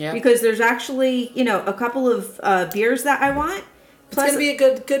here. Yeah. Because there's actually, a couple of beers that I want. It's gonna be a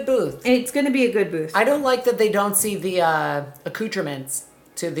good booth. It's going to be a good booth. I don't like that they don't see the accoutrements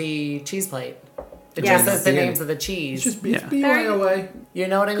to the cheese plate. It Yes. just says the Yeah. names of the cheese. It's just Yeah. BYOA. You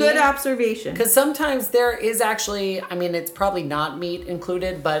know what I mean? Good observation. Because sometimes there is actually, I mean, it's probably not meat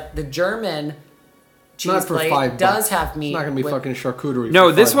included, but the German cheese Not for plate $5. does have meat. It's not gonna be with- fucking charcuterie. No,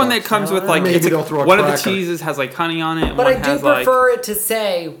 for this $5. one that comes with like Maybe it's they'll throw a one of the cracker. cheeses has like honey on it. And But one I do has like prefer it to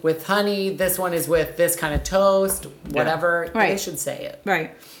say with honey. This one is with this kind of toast, whatever. They Right. should say it.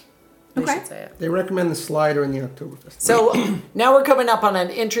 Right. They Okay. should say it. They recommend the slider in the Oktoberfest. So now we're coming up on an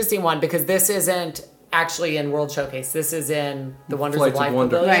interesting one because this isn't actually in World Showcase. This is in the Wonders Flights of of Life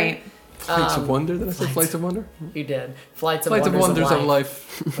Wonder. Pavilion. Right. Flights of Wonder? Did I say Flights of Wonder? You did. Flights of Flights of Wonders Wonders of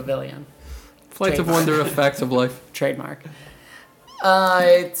Life. Pavilion. Flights of Wonder, Effects of Life. Trademark.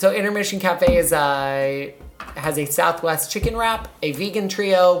 So Intermission Cafe is has a Southwest chicken wrap, a vegan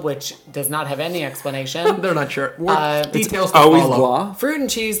trio, which does not have any explanation. They're not sure. Details to always follow. blah. Fruit and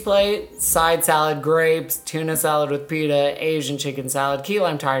cheese plate, side salad, grapes, tuna salad with pita, Asian chicken salad, key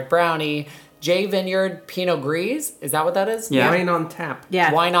lime tart brownie, J Vineyard Pinot Gris. Is that what that is? Yeah. Wine on tap.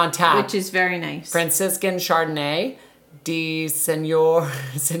 Yeah. Wine on tap. Which is very nice. Franciscan Chardonnay, D Senor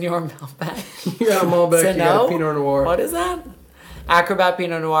Malbec. You got a Malbec, you got Seno? a Pinot Noir. What is that? Acrobat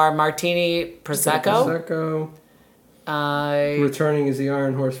Pinot Noir, Martini Prosecco. Returning is the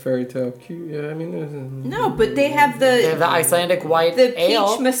Iron Horse Fairy Tale. Yeah, I mean, there's No, but they have They have the Icelandic white the peach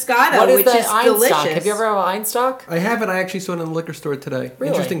ale. Moscato, What is which the is Einstock? delicious. Have you ever had Einstock? I have it. I actually saw it in the liquor store today. Really?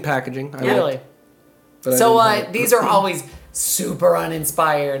 Interesting packaging. I Really? liked, but I So didn't have it. these are always super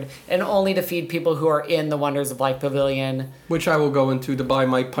uninspired and only to feed people who are in the Wonders of Life Pavilion. Which I will go into to buy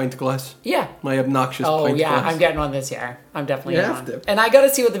my pint glass. Yeah. My obnoxious Oh pint yeah, glass. I'm getting one this year. I'm definitely You getting have one. to. And I got to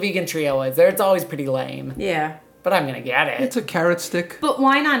see what the vegan trio is. There, it's always pretty lame, Yeah. but I'm gonna get it. It's a carrot stick. But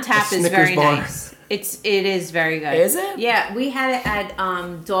wine on tap A is Snickers very bar. nice. It is very good. Is it? Yeah, we had it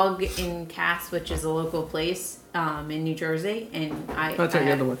at Dog in Cass, which is a local place in New Jersey, and I'll I take the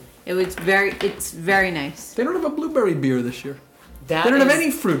had- other one. it's very nice. They don't have a blueberry beer this year. That They don't have is-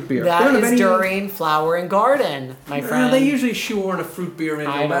 any fruit beer. they That don't have is any. during Flower and Garden, my friend. They usually shoehorn a fruit beer in.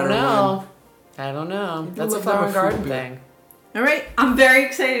 I no matter don't know. I don't know. do That's a love to have Flower a and fruit Garden beer. thing. All right, I'm very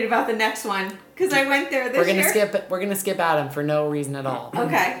excited about the next one because I went there this We're gonna year. skip. We're gonna skip Adam for no reason at all.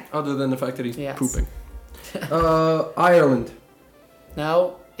 Okay. when. Other than the fact that he's Yes. pooping. Ireland.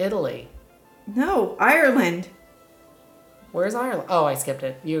 No, Italy. No, Ireland. Where's Ireland? Oh, I skipped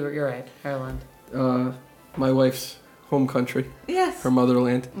it. You're right. Ireland. My wife's home country, Yes. her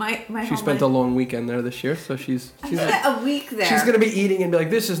motherland. My She spent a long weekend there this year, so I she's spent a week there. she's gonna be eating and be like,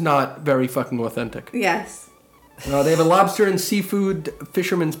 "This is not very fucking authentic." Yes. They have a lobster and seafood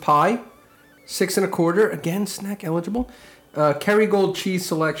fisherman's pie, 6 1/4. Again, snack eligible. Kerrygold cheese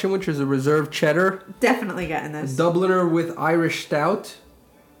selection, which is a reserve cheddar, Definitely getting a this. Dubliner with Irish stout,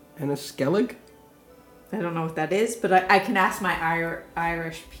 and a Skellig. I don't know what that is, but I can ask my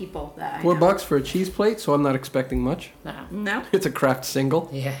Irish people that I know. $4 for a cheese plate, so I'm not expecting much. No. No. It's a craft single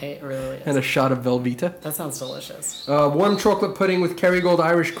Yeah, it really is. and a shot of Velveeta. That sounds delicious. Warm chocolate pudding with Kerrygold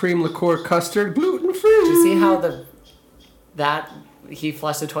Irish cream liqueur custard, gluten free. Do you see how he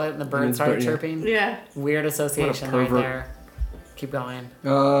flushed the toilet and the bird And started bird, yeah. chirping? Yeah. Weird association right pervert. there. Keep going.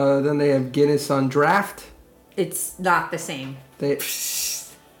 Then they have Guinness on draft. It's not the same. They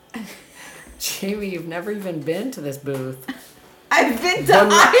Jamie, you've never even been to this booth. I've been to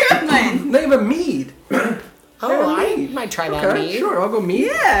Ireland. they have a mead. Oh, I mead. might try that Okay, mead. sure, I'll go mead.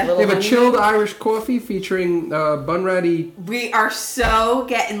 Yeah. Little They have a honey chilled mead? Irish coffee featuring Bunratty. We are so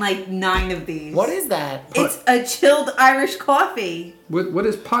getting like 9 of these. What is that? It's a chilled Irish coffee. What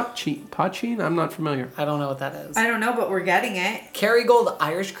is potchine? Potchine? I'm not familiar. I don't know what that is. I don't know, but we're getting it. Kerrygold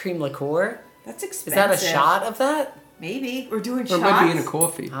Irish cream liqueur. That's Is expensive. that a shot of that? Maybe. We're doing Or shots. it might be in a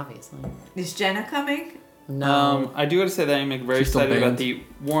coffee. Obviously. Is Jenna coming? No. I do gotta say that I'm very She's still excited about banned. the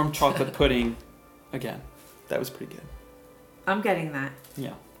warm chocolate pudding. Again, that was pretty good. I'm getting that.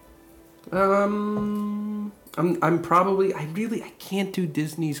 Yeah. I'm probably I can't do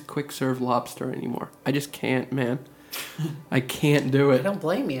Disney's quick serve lobster anymore. I just can't, man. I can't do I it. don't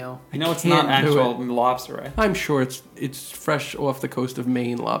blame you. You know it's can't not do actual lobster, right? I'm sure it's fresh off the coast of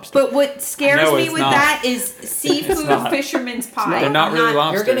Maine lobster. But what scares No, me it's with not. that is seafood not. fisherman's pie. They're not I'm really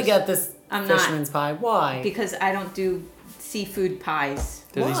lobsters. You're gonna get this I'm not. fisherman's pie. Why? because I don't do seafood pies.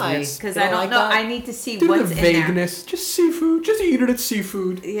 They're these Why? weird- Because You I don't don't like know. that? I need to see Due to what's the in there. vagueness, just seafood. Just eat it. It's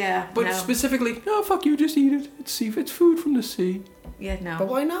seafood. Yeah. But no. specifically, no, fuck you. Just eat it. It's seafood. It's food from the sea. Yeah, no. But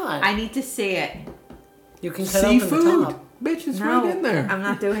why not? I need to see it. You can cut open the Seafood, top. bitch. It's No, right in there. I'm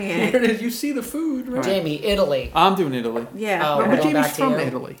not doing Here it it. is. You see the food, right? Jamie, Italy. I'm doing Italy. Yeah. Oh, But we're going Jamie's back to from you?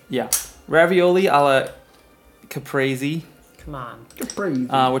 Italy. Yeah. Ravioli alla caprese, Come on.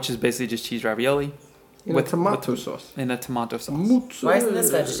 Caprese. which is basically just cheese ravioli In with- a tomato sauce. in a tomato sauce. Why isn't this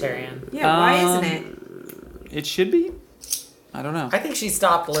vegetarian? Yeah. Why isn't Um, it? It should be. I don't know. I think she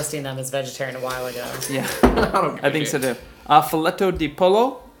stopped listing them as vegetarian a while ago. Yeah, I I think so too. Filetto di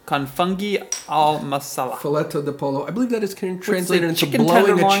pollo con funghi al masala. Filetto di pollo. I believe that is like translated into chicken blowing a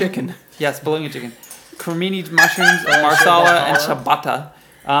tenderloin. chicken. Yes, blowing a chicken. Cremini mushrooms, marsala, and ciabatta.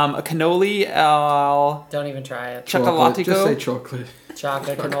 A cannoli al Don't even try it. Chocolate. Just say chocolatico. chocolate.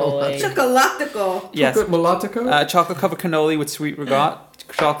 Chocolate cannoli. Chocolatico. Yes, Chocolate mulattico? chocolate covered cannoli with sweet regat,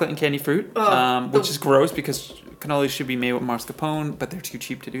 chocolate and candy fruit, which is gross because cannoli should be made with mascarpone, but they're too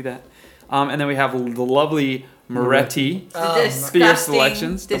cheap to do that. And then we have the lovely Moretti beer Disgusting.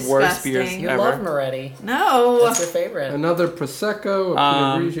 selections, the worst beers Disgusting. You ever. love Moretti. No. That's your favorite. Another Prosecco,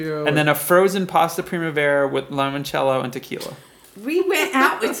 a Pinot Grigio. and then a frozen pasta primavera with limoncello and tequila. We went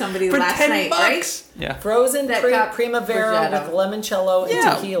out with somebody for last 10 night, bucks. Yeah. Frozen That got Primavera Prosciutto. with limoncello and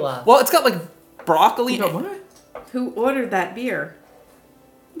Yeah. tequila. Well, it's got like broccoli. You got what? right? Who ordered that beer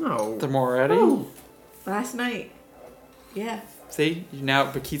No. The Moretti. Oh. last night? Yeah. See, you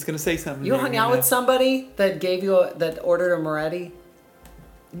now, but Keith's gonna say something. You hung out with somebody that gave you that ordered a Moretti?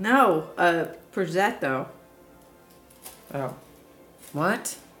 No. Prosecco. Oh,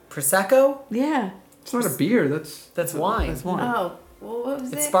 What? Prosecco? Yeah. It's not a beer. That's wine. that's one. Oh. Well, what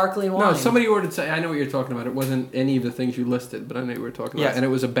was It's it? sparkling wine. No, somebody ordered. I know what you're talking about. It wasn't any of the things you listed, but I know what you were talking Yes. about, and it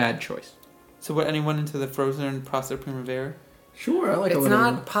was a bad choice. So, what? Anyone into the frozen pasta primavera? Sure, I like a It's little.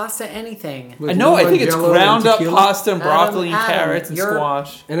 not pasta anything. with I know. I think it's Lumangello ground and up tequila. pasta and broccoli and Adam, carrots and you're-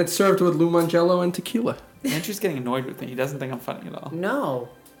 squash. And it's served with Lumangello and tequila. Andrew's getting annoyed with me. He doesn't think I'm funny at all. No,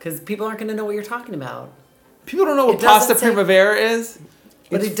 because people aren't going to know what you're talking about. People don't know what It doesn't pasta say- primavera is.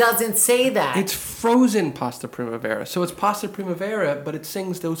 But it doesn't say that. It's frozen pasta primavera, so it's pasta primavera, but it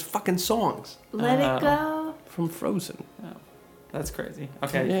sings those fucking songs Let it go. from Frozen. That's crazy.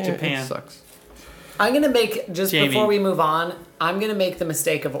 Okay, Yeah, Japan. It sucks. I'm going to make, just Jamie. before we move on, I'm going to make the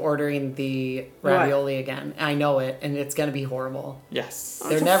mistake of ordering the ravioli again. I know it, and it's going to be horrible. Yes.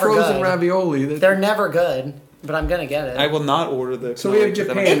 They're It's a never frozen good. ravioli. They're never good, but I'm going to get it. I will not order the. So we have cannoli 'cause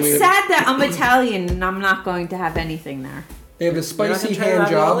I don't- Japan. It's we have- sad that I'm Italian and I'm not going to have anything there. They have a not spicy gonna try hand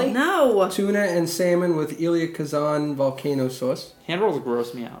ravioli? job, No. tuna and salmon with Elia Kazan volcano sauce. Hand rolls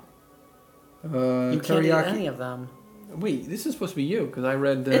gross me out. you can't eat Teriyaki. any of them. Wait, this is supposed to be you because I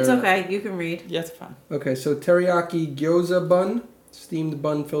read. It's okay. You can read. Yeah, it's fine. Okay, so teriyaki gyoza bun, steamed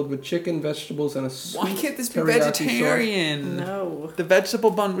bun filled with chicken, vegetables, and a sweet Why can't this be teriyaki sauce. vegetarian? No. The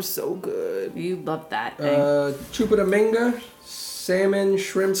vegetable bun was so good. You love that thing. Chupatamenga, salmon,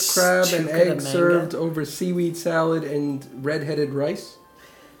 shrimp, crab, and egg Chupatamenga. served over seaweed salad and red-headed rice.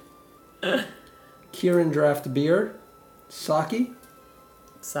 Kirin draft beer, sake,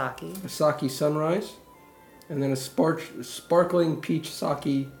 Sake. a sake sunrise, and then a sparkling peach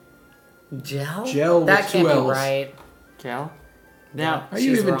sake. Gel? Gel That with can't two be Ls. right. Gal? Now, Are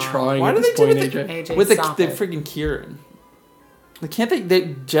you She's even wrong. trying why at do this they do point, it AJ? AJ, with the stop the it. freaking Kirin? Like, can't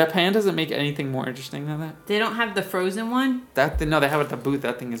they? Japan doesn't make anything more interesting than that. They don't have the frozen one? No, they have it at the booth.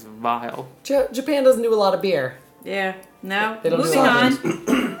 That thing is vile. Japan doesn't do a lot of beer. Yeah. No. They don't do Moving that.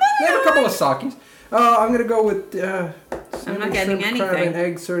 on. They have a couple of sakis. I'm gonna go with I'm not salmon, getting shrimp, crab, anything. and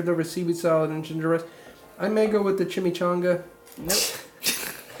egg served over seaweed salad and ginger rice. I may go with the chimichanga.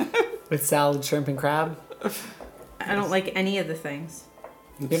 Nope. With salad, shrimp, and crab. I don't like any of the things.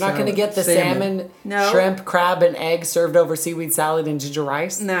 You're not going to get the salmon, No. shrimp, crab, and egg served over seaweed salad and ginger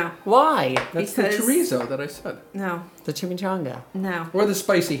rice? No. Why? That's because- the chorizo that I said. No. The chimichanga. No. Or the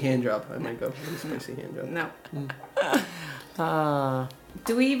spicy hand job. I might go with the spicy hand job. No.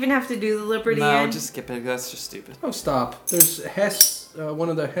 Do we even have to do the Liberty No, end? just skip it. That's just stupid. Oh, stop. There's Hess one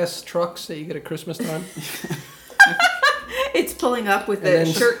of the Hess trucks that you get at Christmas time. It's pulling up with And a then-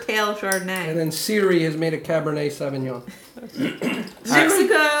 shirt tail Chardonnay. And then Siri has made a Cabernet Sauvignon.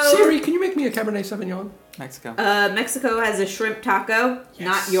 Mexico. Siri, can you make me a Cabernet Sauvignon? Mexico. Mexico has a shrimp taco,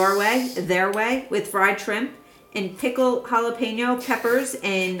 not your way, their way, with fried shrimp and pickled jalapeno peppers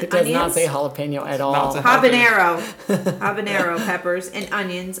and It does onions. not say jalapeno at all. it's a- Habanero peppers and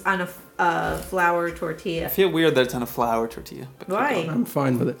onions on a flour I tortilla. feel weird that it's on a flour tortilla. But keep Why? going. I'm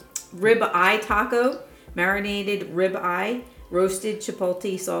fine with it. Rib eye taco, marinated rib eye, roasted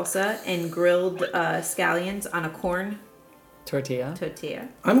chipotle salsa, and grilled scallions on a corn Tortilla. tortilla.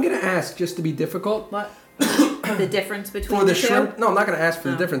 I'm going to ask, just to be difficult, What? The difference between for the two? shrimp. No, I'm not going to ask for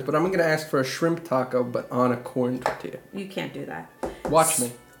the Oh. difference, but I'm going to ask for a shrimp taco, but on a corn tortilla. You can't do that. Watch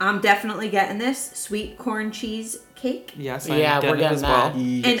me. I'm definitely getting this sweet corn cheese cake Yes, Yeah, I'm we're getting it getting as well. that.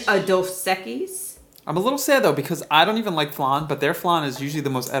 Yes. and a Dos Equis. I'm a little sad though because I don't even like flan, but their flan is usually the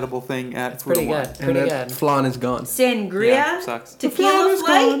most edible thing at It's Food pretty and Wine. good. And Pretty that good. flan is gone. Sangria, Yeah, sucks. flan tequila is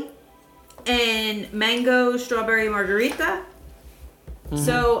flight, and mango strawberry margarita.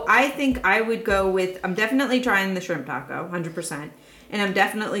 So I think I would go with. I'm definitely trying the shrimp taco, 100%, and I'm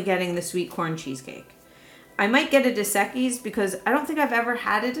definitely getting the sweet corn cheesecake. I might get a Dos Equis because I don't think I've ever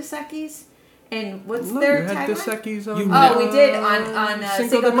had a Dos Equis. And what's No, their you had tagline? Dos Equis on. You Oh, we did on Cinco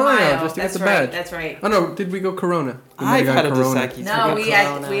Cinco de Mayo, just to get That's the right. badge. That's right. Oh no, did we go Corona? We might I've have had a gone Dos Corona. Equis. No, Forget we had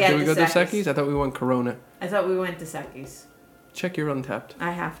Corona. we had Did we go Dos Dos Equis. Equis? I thought we went Corona. I thought we went Dos Equis. Check your Untapped.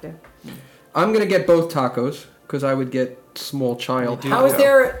 I have to. I'm gonna get both tacos because I would get small child. How is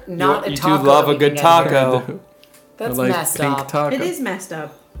there not You a do taco? love that a we good can get here? taco. That's I like messed pink up. taco. It is messed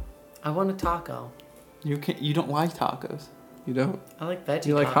up. I want a taco. You don't like tacos. You don't? I like veggie.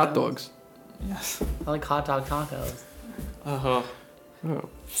 You like hot tacos. dogs? Yes. I like hot dog tacos. Uh-huh. Oh.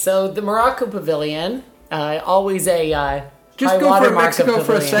 So the Morocco Pavilion, always a Just high go for watermark Mexico of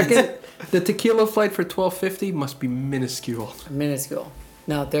for a pavilions. second. The tequila flight for $12.50 must be minuscule. Minuscule.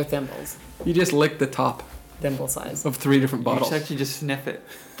 No, they're thimbles. You just lick the top Thimble size. of 3 different You bottles. should actually just sniff it.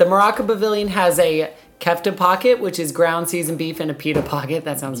 The Morocco Pavilion has a kefta pocket, which is ground seasoned beef, and a pita pocket.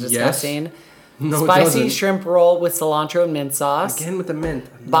 That sounds disgusting. No, it Spicy doesn't. shrimp roll with cilantro and mint sauce. Again with the mint.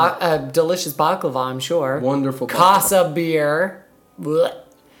 Delicious baklava, I'm sure. Wonderful. Casa beer. Blech.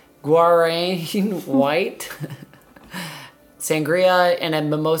 Guarane white. Sangria and a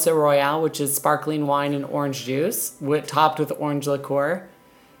mimosa royale, which is sparkling wine and orange juice, topped with orange liqueur.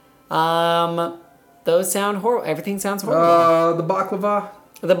 Those sound horrible. Everything sounds horrible. The baklava.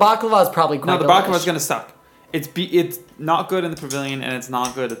 The baklava is probably quite No, the baklava is delish. gonna suck. It's not good in the pavilion and it's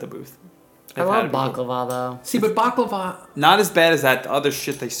not good at the booth. I I've love had it before. baklava though. See, but baklava. Not as bad as that other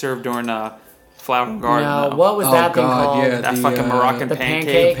shit they served during Flower Garden. No, though. what was that thing called? Yeah, That the, fucking Moroccan the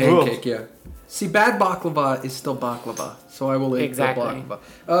pancake. pancake. Yeah. See, bad baklava is still baklava, so I will eat Exactly. the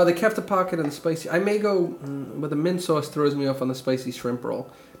baklava. The kefta pocket and the spicy. I may go with the mint sauce. Throws me off on the spicy shrimp roll,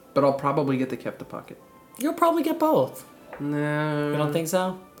 but I'll probably get the kefta pocket. You'll probably get both. No, You don't think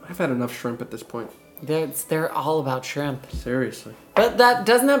so? I've had enough shrimp at this point. They're all about shrimp. Seriously. But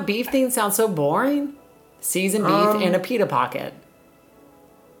doesn't that beef thing sound so boring? Seasoned beef and a pita pocket.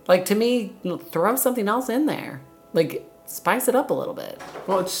 Like to me, throw something else in there. Like spice it up a little bit.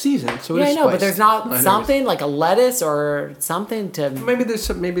 Well, it's seasoned, so Yeah, it I is know, but spiced. there's not I know. something like a lettuce or something to. Maybe there's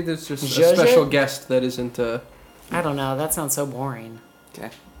just a Zhuzh special it? guest that isn't. I don't know. That sounds so boring.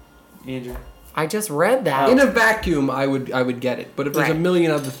 Okay. Andrew. I just read that. In a vacuum, I would get it. But if there's a Right.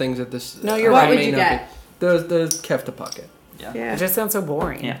 million other things at this, No, you're I right. What may would you not get? be- The kefta pocket. Yeah. It just sounds so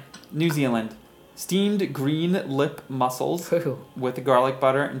boring. Yeah. New Zealand. Steamed green lip mussels Ooh. with garlic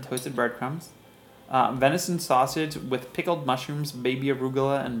butter and toasted breadcrumbs. Venison sausage with pickled mushrooms, baby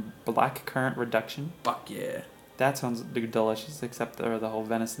arugula, and black currant reduction. Fuck yeah. That sounds delicious, except the whole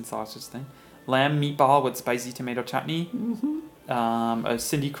venison sausage thing. Lamb meatball with spicy tomato chutney. A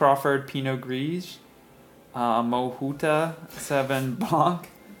Cindy Crawford Pinot Gris. Mohuta 7 Blanc.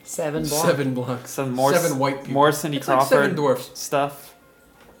 7 Blanc. 7 Blancs. Some more Seven white people. More Cindy It's like Crawford 7 dwarfs. stuff.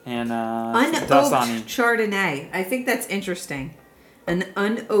 And Unoaked Dasani. Chardonnay. I think that's interesting. An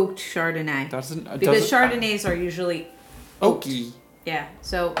unoaked Chardonnay. Doesn't Because Chardonnays are usually oaky. yeah.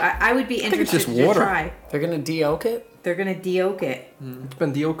 So I would be think it's interested just to water. try. They're gonna de-oak it. They're gonna de-oak it. It's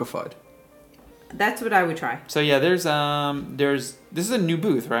been deokified. That's what I would try. So yeah, there's this is a new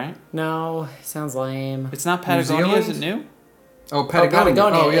booth, right? No, sounds lame. It's not Patagonia, is it Zealand? new? Oh, Patagonia.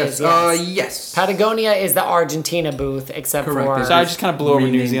 Patagonia Oh, yes. is, yes. Yes. Patagonia is the Argentina booth, except Correct. for So I just kind of blew over New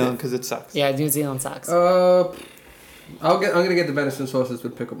Renamed Zealand it. because it sucks. yeah, New Zealand sucks. I'm gonna get the venison sauces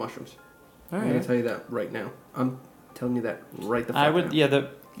with pickled mushrooms. All I'm gonna right. tell you that right now. I'm telling you that right the fuck I would now. yeah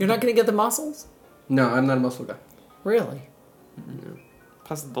You're not gonna get the mussels? No, I'm not a mussel guy. Really?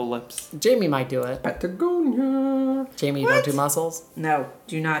 Plus the lips. Jamie might do it. Patagonia. Jamie, you don't do mussels? No,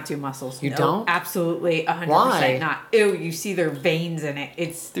 do not do mussels. You No, don't? Absolutely 100% Why? not. Ew, you see their veins in it.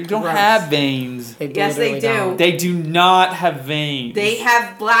 It's They don't gross. have veins. Yes, they literally do. don't. They do not have veins. They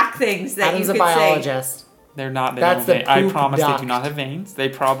have black things that Adam's you a could say. biologist. They're not. They That's don't the have veins. I poop promise they duct. do not have veins. They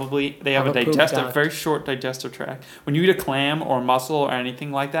have Have a a poop digestive, duct. very short digestive tract. When you eat a clam or a mussel or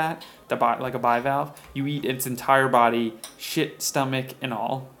anything like that, like a bivalve, you eat its entire body, shit, stomach, and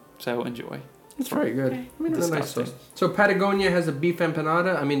all. So enjoy. It's very good. I mean, it's a nice Disgusting. sauce. So Patagonia has a beef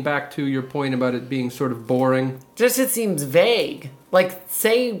empanada. I mean, back to your point about it being sort of boring. Just it seems vague. Like,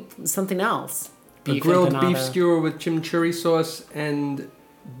 say something else. A grilled empanada. beef skewer with chimichurri sauce and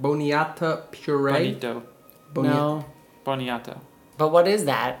boniata puree. Bonito. No. Boniato. But what is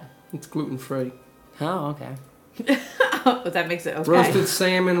that? It's gluten free. Oh, okay. Oh, that makes it okay. Roasted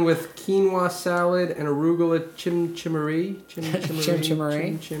salmon with quinoa salad and arugula chimichurri.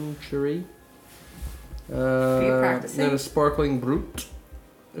 Chimichurri? Chimichurri. you practicing? Then a sparkling brut.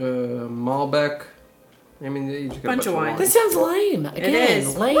 Malbec. I mean, you just got a Bunch of wine. This sounds lame. Again,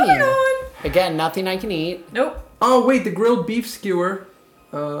 is. lame. Moving on. Again, nothing I can eat. Nope. Oh wait, the grilled beef skewer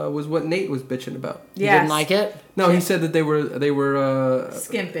was what Nate was bitching about. You Yes. didn't like it? No, he said that they were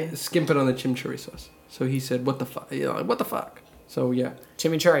Skimping. skimping on the chimichurri sauce. So he said, "What the fuck? What the fuck?" So yeah,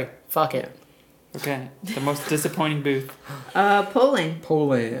 Chimichurri. Fuck it. Okay. The most disappointing booth. Poland.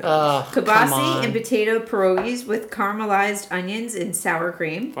 Poland. Come Kibasi on. and potato pierogies with caramelized onions and sour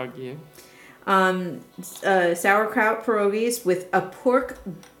cream. Fuck you. Sauerkraut pierogies with a pork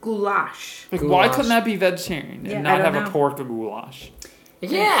goulash. Like, why Goulash. couldn't that be vegetarian Yeah, and I not don't have a know. pork goulash?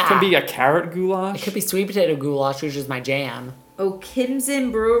 Yeah. It can be a carrot goulash. It could be sweet potato goulash, which is my jam.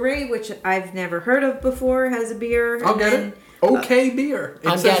 O'Kimson Brewery, which I've never heard of before, has a beer. I'll and get then it. Okay beer. It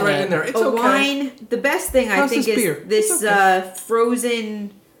I'm says getting right it. in there. It's a okay. wine. The best thing I How's think this is beer? this It's okay.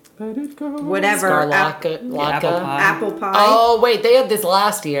 frozen Let it go. whatever Scarlatka. apple Latka. pie. apple pie. Oh, wait. They had this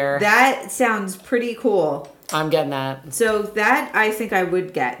last year. That sounds pretty cool. I'm getting that. So that I think I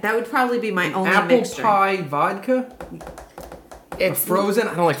would get. That would probably be my only Apple mixed drink. pie vodka. It's Frozen.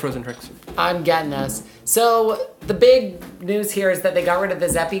 I don't like frozen drinks. I'm getting this. So the big news here is that they got rid of the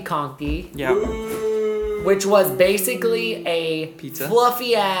Zeppi Conky, Yeah. which was basically a Pizza?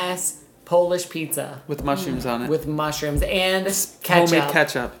 fluffy ass Polish pizza With mushrooms on it. with mushrooms and homemade ketchup.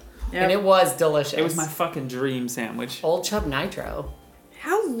 ketchup. Yep. And it was delicious. It was my fucking dream sandwich. Old Chub Nitro.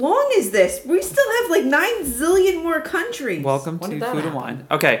 How long is this? We still have like 9 zillion more countries. Welcome When to did that Food and happen? Wine.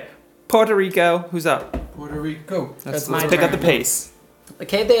 Okay. Puerto Rico. Who's up? Puerto Rico. That's Let's my pick up the turn. pace.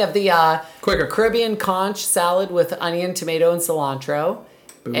 Okay, they have the Quicker. Caribbean conch salad with onion, tomato, and cilantro.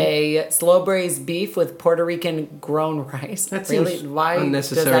 A slow braised beef with Puerto Rican grown rice. That really? seems Why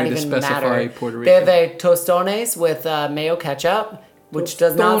unnecessary does that to even specify matter? Puerto They have a tostones with mayo ketchup, which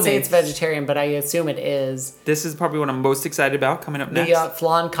does not say it's Tostones. vegetarian, but I assume it is. This is probably what I'm most excited about coming up next. The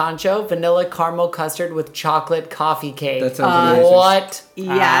flan concho, vanilla caramel custard with chocolate coffee cake. That sounds amazing. What?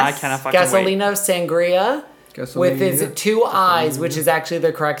 Yes. I cannot fucking wait. Gasolino sangria with his Gasolina. 2 eyes, which is actually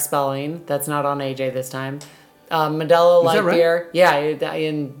the correct spelling. That's not on AJ this time. Modelo light that right? beer. Yeah,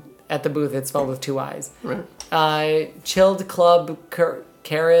 at the booth it's spelled with 2 eyes. Right. Chilled Club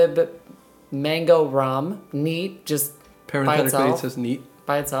Carib mango rum. Neat, just Parenthetically, it itself. says neat.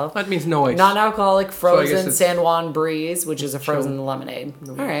 by itself. That means no ice. Non-alcoholic I guess frozen it's- San Juan Breeze, which is a frozen lemonade.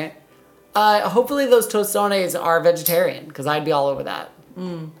 All right. Hopefully those tostones are vegetarian, because I'd be all over that.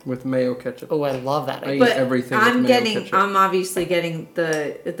 With mayo ketchup. Oh, I love that. I idea. eat But everything with I'm mayo getting. ketchup. I'm obviously getting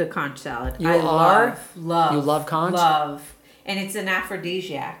the conch salad. You I are? love. You love conch? Love, and it's an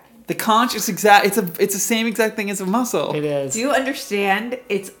aphrodisiac. The conch is it's the same exact thing as a mussel. It is. Do you understand?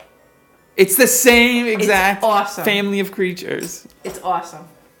 It's the same exact awesome. family of creatures. It's awesome.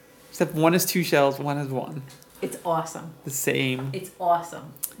 Except one has 2 shells, one has 1. It's awesome. The same. It's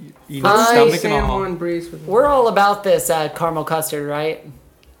awesome. Even I- stomach and San all. Juan Breeze with We're all about this caramel custard, right?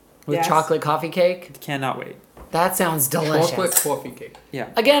 With Yes. chocolate coffee cake. Cannot wait. That sounds delicious. chocolate coffee cake. Yeah.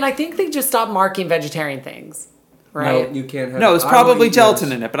 Again, I think they just stopped marking vegetarian things, No, right? you can't have No, it. there's I will probably eat gelatin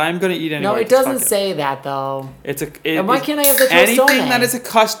yours. in it, but I'm gonna eat anyway. No, it 'cause doesn't fuck say that though. It's And why can't I have the anything tostone? that is a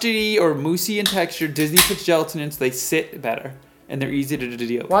custardy or moussey in texture? Disney puts gelatin in so they sit better and they're easy to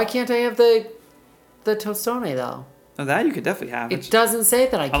deal. Why can't I have the tostone though? Now that you could definitely have. It doesn't say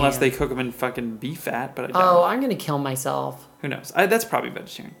that I can. Unless they cook them in fucking beef fat, but I doubt Oh, it. I'm gonna kill myself. Who knows? That's probably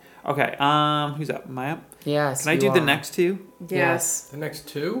vegetarian. Okay, who's up? Am I up? Yes. Can I you do the are. next 2? Yes. The next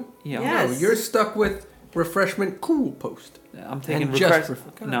 2? Yeah. Yeah. No, Yes. you're stuck with refreshment cool post. I'm taking And just request.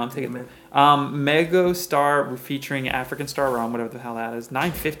 for- No, I'm taking man. Mego Star featuring African Star Rum, whatever the hell that is.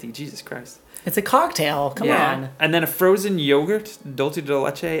 $9.50. Jesus Christ. It's a cocktail. Come on. And then a frozen yogurt, dulce de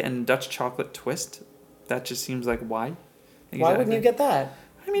leche, and Dutch chocolate twist. That just seems like why? Why wouldn't you get that?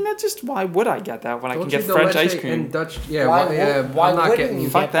 I mean, that's just why would I get that when I can Dulce get de French leche ice cream? and Dutch, Why I'm not wouldn't getting you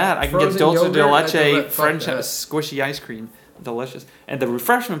Fuck get that. I can get Frozen dulce de yogurt, leche, fuck French that. squishy ice cream. Delicious. And the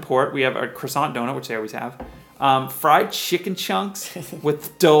refreshment port, we have a croissant donut, which they always have. Fried chicken chunks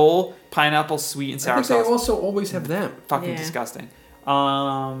with dole, pineapple, sweet, and I sour think sauce. they also always have them. Fucking Yeah. disgusting.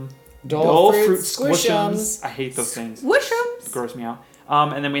 Dole fruit squishums. I hate those things. Wishums. Gross me out.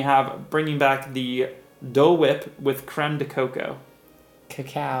 And then we have bringing back the Dole Whip with creme de coco.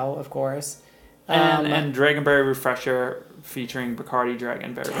 Cacao, of course. And Dragonberry Refresher featuring Bacardi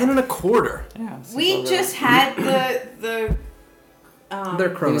Dragonberry. 10 and a quarter. Yeah, this is We all just right. had the Their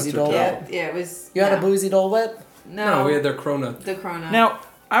Cronut. Boozy Dole Whip? yeah, it was. You had a boozy Dole Whip? No, we had their Cronut. the Corona. Now,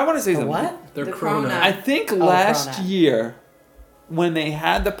 I want to say The something. what? Their The Cronut. Cronut. I think last Cronut. year, when they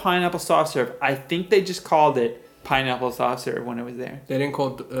had the pineapple soft serve, I think they just called it pineapple soft serve when it was there. They didn't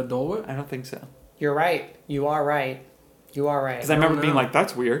call it Dole Whip? I don't think so. You're right. You are right. You are right. Because I remember don't being know. like,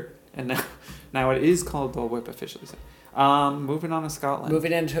 that's weird. And now it is called Dole Whip officially. So. Moving on to Scotland.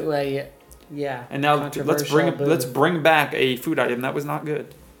 Moving into a And now controversial let's bring back a food item that was not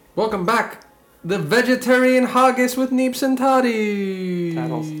good. Welcome back. The vegetarian haggis with Neeps and Toddies.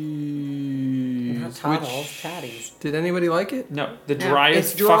 Not toddles, patties. Did anybody like it? No, the No,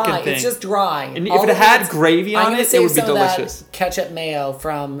 driest It's dry. fucking thing. It's just dry. And All if it of had it's- gravy I'm on gonna it, it save would be some of that delicious. ketchup mayo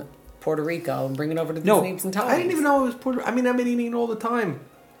from Puerto Rico and bring it over to the No, Sneeps and Ties. I didn't even know it was Puerto I mean, I've been eating it all the time.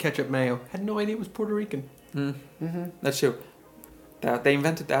 Ketchup mayo. Had no idea it was Puerto Rican. That's true. They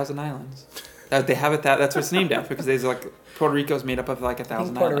invented Thousand Islands. They have it. That's what it's named after because there's like Puerto Rico's made up of like I think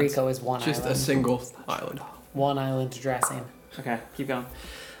 1,000 Puerto islands. Rico is one Just island. a single island. One island dressing. Okay, keep going.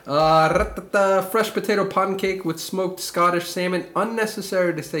 Fresh potato pancake with smoked Scottish salmon.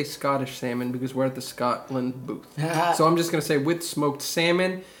 Unnecessary to say Scottish salmon because we're at the Scotland booth. So I'm just going to say with smoked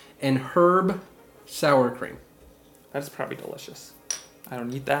salmon and herb sour cream. That's probably delicious. I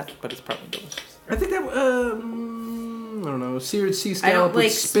don't eat that, but it's probably delicious. I think that, I don't know, seared sea I don't scallop with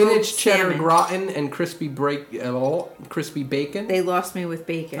like spinach, smoked cheddar salmon. gratin, and crispy bacon. They lost me with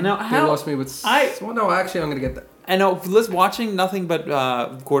bacon. Now, They how? lost me with... I- Well, no, actually, I'm going to get that. I know. Watching nothing but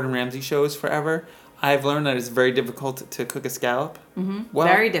Gordon Ramsay shows forever, I've learned that it's very difficult to cook a scallop. Mm-hmm. Well,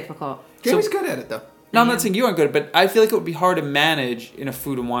 Very difficult. Jamie's good at it, though. No, I'm not saying you aren't good, but I feel like it would be hard to manage in a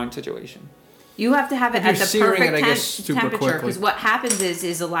food and wine situation. You have to have it If at you're the searing perfect it, I guess, super temperature quickly. because what happens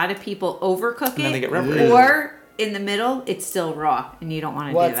is a lot of people overcook And then they it, get reparated. or in the middle it's still raw, and you don't want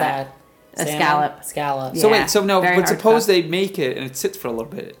to do What's that. that? A Salmon? scallop. Scallop. So Yeah, wait, so no, very but hard suppose to they make it and it sits for a little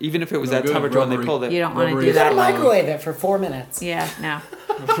bit, even if it was No that good, temperature when they rubbery. pulled it. You don't want to Rubbery. do You gotta that. microwave it for 4 minutes. Yeah, no,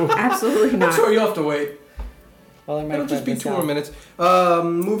 absolutely not. Sure, you have to wait. Well, I It'll just be 2 myself. more minutes.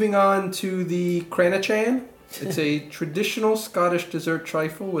 Moving on to the Cranachan. It's a traditional Scottish dessert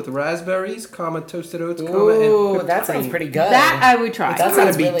trifle with raspberries, toasted oats, and Ooh, whipped that sounds cream. pretty good. That I would try. That It's gonna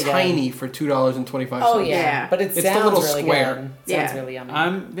sounds be really good. tiny for $2.25. Oh yeah, Yeah. but it It's the sounds little really square. good. Sounds Yeah. really yummy.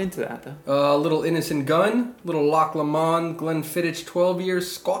 I'm into that though. Little Innocent Gun, little Loch Lomond, Glenfiddich 12 years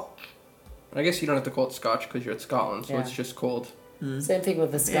Scotch. I guess you don't have to call it Scotch because you're at Scotland, so Yeah. it's just called Same thing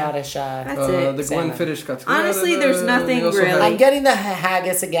with the Scottish. That's it. the Salmon. Glenfiddich Scotch. Honestly, there's nothing They also really- have- I'm getting the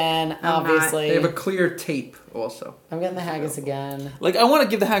haggis again. I'm not. Obviously, They have a clear tape also. I'm getting the haggis again. Like I want to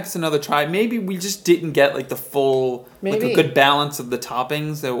give the haggis another try. Maybe we just didn't get like the full, like Maybe. a good balance of the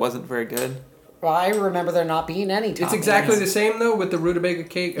toppings. That it wasn't very good. Well, I remember there not being any. It's toppings. exactly the same though with the rutabaga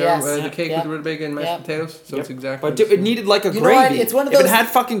cake, Yes. the cake Yep. with rutabaga and mashed Yep. potatoes. So it's exactly. But the it same. needed like a You know gravy. what? It's one of If those- it had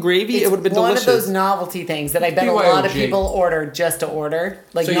fucking gravy, It's it would have been one delicious. of those novelty things that I bet a lot of BYOG. people order just to order,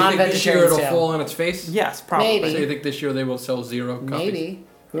 like So you think this year non-vegetarians it'll do. fall on its face? Yes, probably. Maybe. So you think this year they will sell 0 copies? Maybe.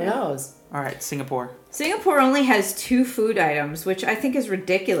 Who knows? All right, Singapore. Singapore only has 2 food items, which I think is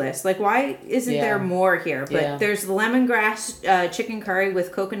ridiculous. Like, why isn't Yeah. there more here? But Yeah. there's the lemongrass chicken curry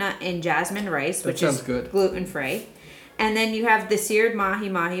with coconut and jasmine rice, That which sounds is good. gluten free. And then you have the seared mahi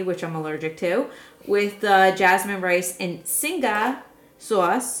mahi, which I'm allergic to, with jasmine rice and singa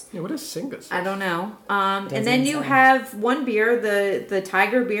sauce. Yeah, what is Singas? I don't know. And Doesn't then you sound- have one beer, the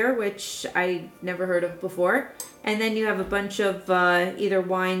Tiger beer, which I never heard of before. And then you have a bunch of either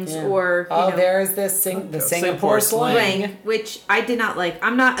wines Yeah. or Oh, know, there's this the Singapore slang. slang, which I did not like.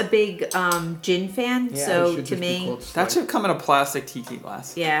 I'm not a big gin fan, Yeah. It so should to just be me, called That slang. should come in a plastic tiki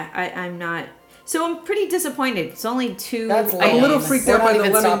glass. yeah, I'm not. So I'm pretty disappointed. It's only 2. That's I'm a little freaked We're out by not the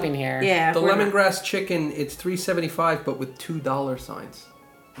even lemon- stopping here. Yeah, The we're not- lemongrass chicken, it's $3.75, but with $2 signs.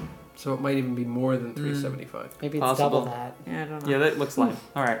 So it might even be more than $3.75. Maybe it's Possible. double that. Yeah, I don't know. Yeah, that looks lame.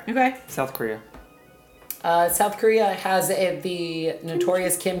 All right, Okay. South Korea. South Korea has the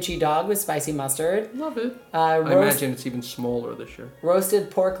notorious kimchi dog with spicy mustard. Love it. I imagine it's even smaller this year. Roasted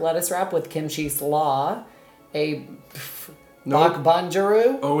pork lettuce wrap with kimchi slaw. A Nope. bak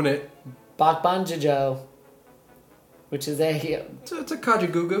banjaru. Own it. Bak banjajo. Which is a It's a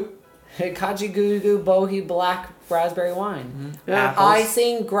kajagoogoo. kajigoogoo bohi black raspberry wine. Apples.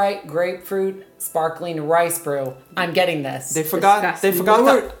 Icing grapefruit sparkling rice brew. I'm getting this. They forgot. Disgusting. They forgot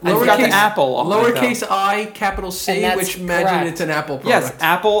the. I forgot the apple. on it, though. Lowercase I, capital C, And that's which imagine correct. it's an Apple product. Yes,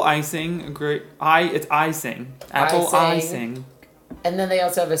 apple icing. Great. It's icing. Apple Icing. icing. And then they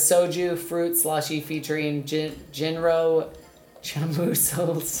also have a soju fruit slushy featuring Jinro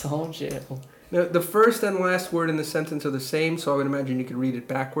Chamuso Soju. Now, the first and last word in the sentence are the same, so I would imagine you could read it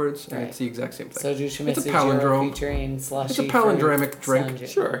backwards, and Right. it's the exact same thing. Soju It's a Shimizu palindrome. featuring slushy It's a palindromic fruit drink. soju.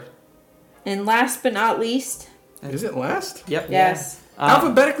 Sure. And last but not least, Is it last? Yep. yes.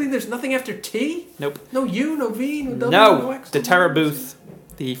 Alphabetically, there's nothing after T? Nope. No U, no V, no W, No. X. The Terra booth,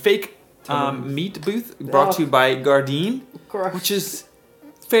 the fake meat booth, brought to you by Gardein, Gross. which is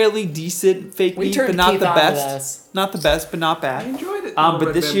fairly decent fake We meat, turned but not Keith the onto best. this. Not the best, but not I bad. enjoyed it. But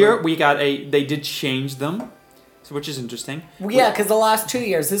Red this Bamboo. year we got they did change them, so which is interesting. Well, yeah, because the last 2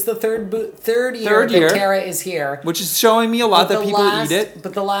 years, this is the third year Third that year. Terra is here. Which is showing me a lot But that the people last- eat it.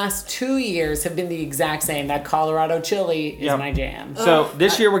 But the last 2 years have been the exact same. That Colorado chili is Yep. my jam. So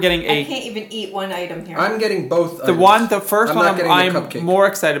this year we're getting I a can't even eat one item here. I'm getting both. the first I'm one. not getting the I'm cupcake. more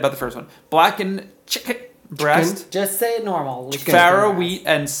excited about the first one. Blackened chicken breast, Just say it normal. Let's Chicken. go farro fast. wheat,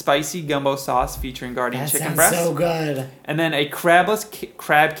 and spicy gumbo sauce featuring Guardian That chicken sounds breast. so good. And then a crabless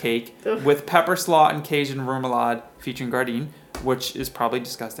crab cake with pepper slaw and Cajun remoulade featuring Gardein, which is probably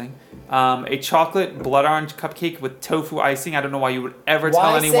disgusting. A chocolate blood orange cupcake with tofu icing. I don't know why you would ever tell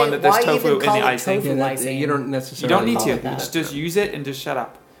Why anyone say- that there's why tofu even in call the it icing. tofu? Yeah, that, icing. you don't You necessarily. don't need call to. it that. Just use it and just shut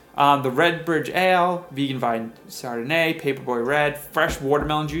up. The Red Bridge Ale, vegan vine Chardonnay, Paperboy Red, fresh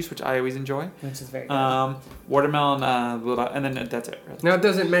watermelon juice, which I always enjoy. Which is very good. Watermelon, and then that's it. Really. Now it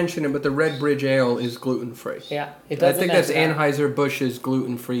doesn't mention it, but the Red Bridge Ale is gluten free. Yeah, it I doesn't think that's mention that. Anheuser-Busch's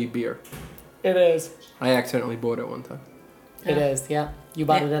gluten-free beer. It is. I accidentally bought it one time. It is, yeah. You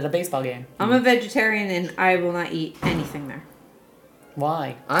bought Yeah. it at a baseball game. I'm a vegetarian and I will not eat anything there.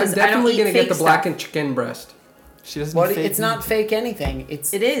 Why? I'm 'Cause I don't definitely eat gonna get fake the blackened chicken breast. She doesn't. What? fake It's not fake anything.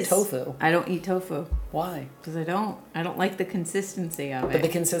 It's It is tofu. I don't eat tofu Why? because I don't like the consistency of But the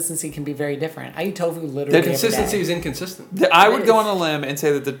it. consistency can be very different. I eat tofu literally The every consistency day. is inconsistent. I It would go is. on a limb and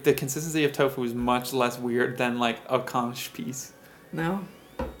say that the consistency of tofu is much less weird than like a conch piece. No.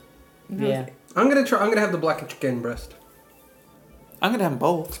 Yeah. I'm gonna have the blackened chicken breast. I'm gonna have them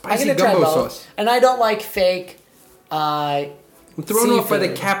both. I'm Spicy gonna try gumbo both. sauce. And I don't like fake. I'm thrown off by the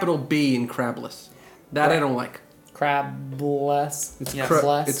Seafood. capital B in crabless. That I don't like. Crabless. It's Yes.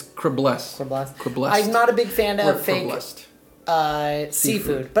 Crab- it's crabless. Crabless. Crabless. I'm not a big fan Or of fake crabless.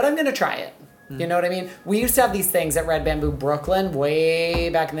 seafood, but I'm gonna try it. You know what I mean? We used to have these things at Red Bamboo Brooklyn way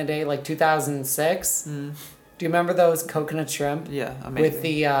back in the day, like 2006. Do you remember those coconut shrimp Yeah, amazing. with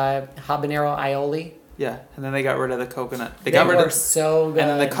the habanero aioli? Yeah, and then they got rid of the coconut. They They got rid were of, so good. and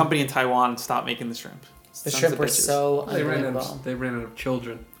then the company in Taiwan stopped making the shrimp. The Sons shrimp of were bitches. so They ran, unbelievable. they ran out of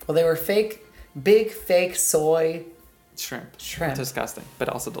children. Well, they were fake, big fake soy Shrimp. shrimp. Disgusting, but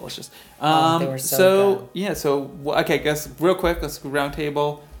also delicious. Oh, they were so good. yeah, so okay, guess real quick, let's go round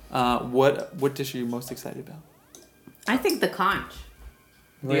table. What dish are you most excited about? I think the conch.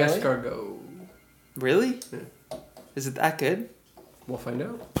 The Really? escargot. Really? Yeah. Is it that good? We'll find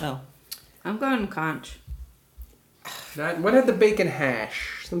out. No. I'm going conch. What had the bacon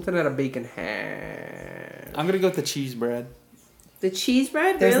hash? Something had a bacon hash. I'm gonna go with the cheese bread. The cheese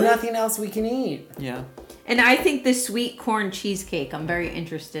bread, There's really? nothing else we can eat. Yeah. And I think the sweet corn cheesecake. I'm very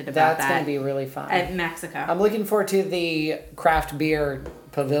interested about That's that. gonna be really fun. At Mexico. I'm looking forward to the craft beer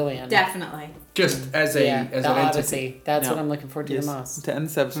pavilion. Definitely. Just as a Yeah, as the an entity. Odyssey. That's No. what I'm looking forward to Yes. the most. To end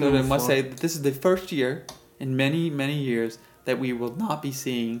this episode, I Move must say forward. that this is the first year in many, many years that we will not be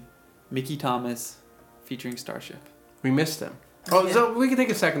seeing Mickey Thomas featuring Starship. We missed them. Oh, Yeah. so we can take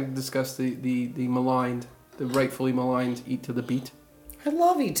a second to discuss the maligned, the rightfully maligned Eat to the Beat. I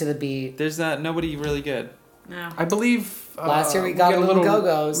love Eat to the Beat. There's nobody really good. No. I believe Last year we got a little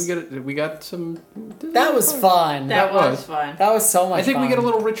Go-Go's. We got some. That was fun. That was was. fun. That was so much I think fun. we get a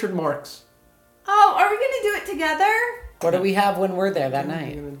little Richard Marx. Oh, are we gonna do it together? What do we have when we're there that We're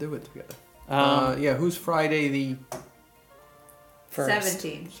night? gonna do it together. Um, Who's Friday the First.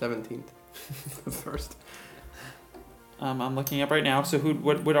 17. 17th? The first. I'm looking up right now. So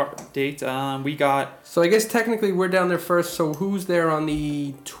what our date? We got. So I guess technically we're down there first. So who's there on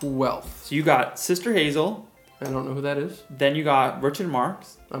the 12th? So you got Sister Hazel, I don't know who that is. Then you got Richard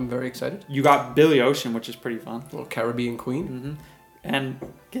Marx. I'm very excited. You got Billy Ocean, which is pretty fun. Little Caribbean Queen. Mm-hmm. And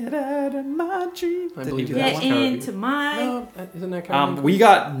Get Out of My Dream. I believe do that Get one. into my. No, isn't that Caribbean We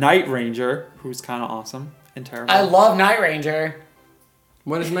got Night Ranger, who's kind of awesome and terrible. I love Night Ranger.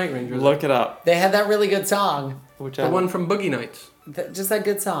 What is Night Ranger? Look it up. They had that really good song. Which The one from Boogie Nights. Just that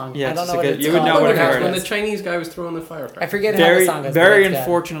good song. Yeah, I don't just know a what good- it's you would called. know what it Whatever is. When the is. Chinese guy was throwing the firecracker. I forget how the Very, song is. very but it's good.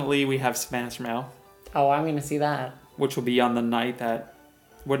 unfortunately, we have Smash Mouth, Oh, I'm gonna see that. which will be on the night that.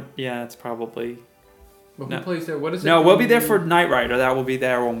 What? Yeah, it's probably. But No. who plays there? What is it? No, we'll be there for Night Rider. That will be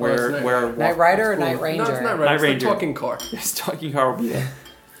there when it's we're Knight we're Rider. Night Rider or Cool. Night Ranger? No, it's not Night right. It's Ranger. the talking car. Yes, Talking Car will be there.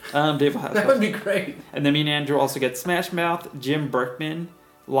 Dave will have That would be great. And then me and Andrew also get Smash Mouth, Jim Berkman,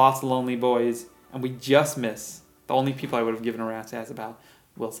 Lost Lonely Boys, and we just miss the only people I would have given a rat's ass about,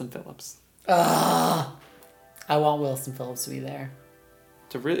 Wilson Phillips. I want Wilson Phillips to be there.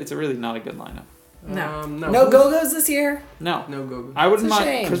 It's a really not a good lineup. No. No Go-Go's this year? No, No go. I wouldn't It's a mind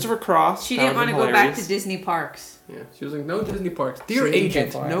shame. Christopher Cross. She that didn't would've want to been go back to hilarious. Disney parks. Yeah, she was like, no Disney parks. Dear She didn't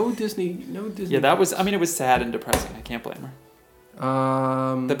agent, go for it. no Disney. Yeah, that was. I mean, it was sad and depressing. I can't blame her.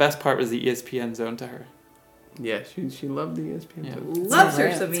 The best part was the ESPN zone to her. Yeah, she loved the ESPN. Yeah. too. Loves her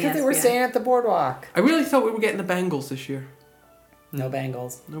It's some because they were ESPN. staying at the boardwalk. I really thought we were getting the Bengals this year. No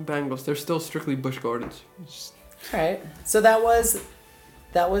Bengals. No Bengals. They're still strictly Busch Gardens. All right. So that was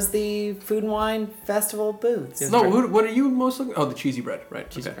the Food and Wine Festival booths. Yeah. No, right. what are you most looking? Oh, the cheesy bread, right?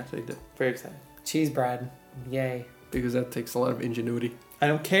 Cheesy okay, bread. so you did. Very excited. Cheese bread. Yay. Because that takes a lot of ingenuity. I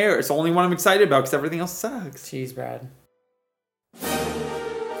don't care. It's the only one I'm excited about because everything else sucks. Cheese bread.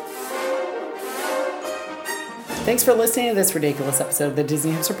 Thanks for listening to this ridiculous episode of the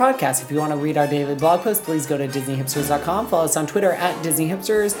Disney Hipster Podcast. If you want to read our daily blog post, please go to DisneyHipsters.com. Follow us on Twitter at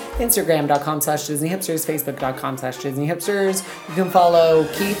DisneyHipsters, Instagram.com/DisneyHipsters, Facebook.com/DisneyHipsters. You can follow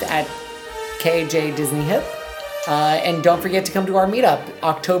Keith at KJDisneyHip. And don't forget to come to our meetup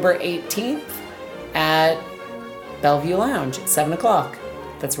October 18th at Bellevue Lounge at 7 o'clock.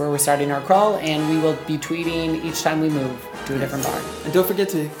 That's where we're starting our crawl, and we will be tweeting each time we move to a different bar. And don't forget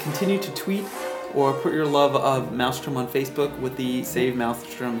to continue to tweet or put your love of Maelstrom on Facebook with the Save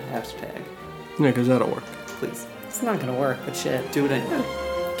Maelstrom hashtag. Yeah, because that'll work. Please. It's not going to work, but shit. Do it anyway.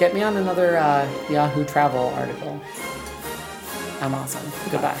 Get me on another Yahoo Travel article. I'm awesome.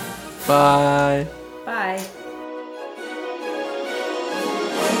 Goodbye. Bye. Bye.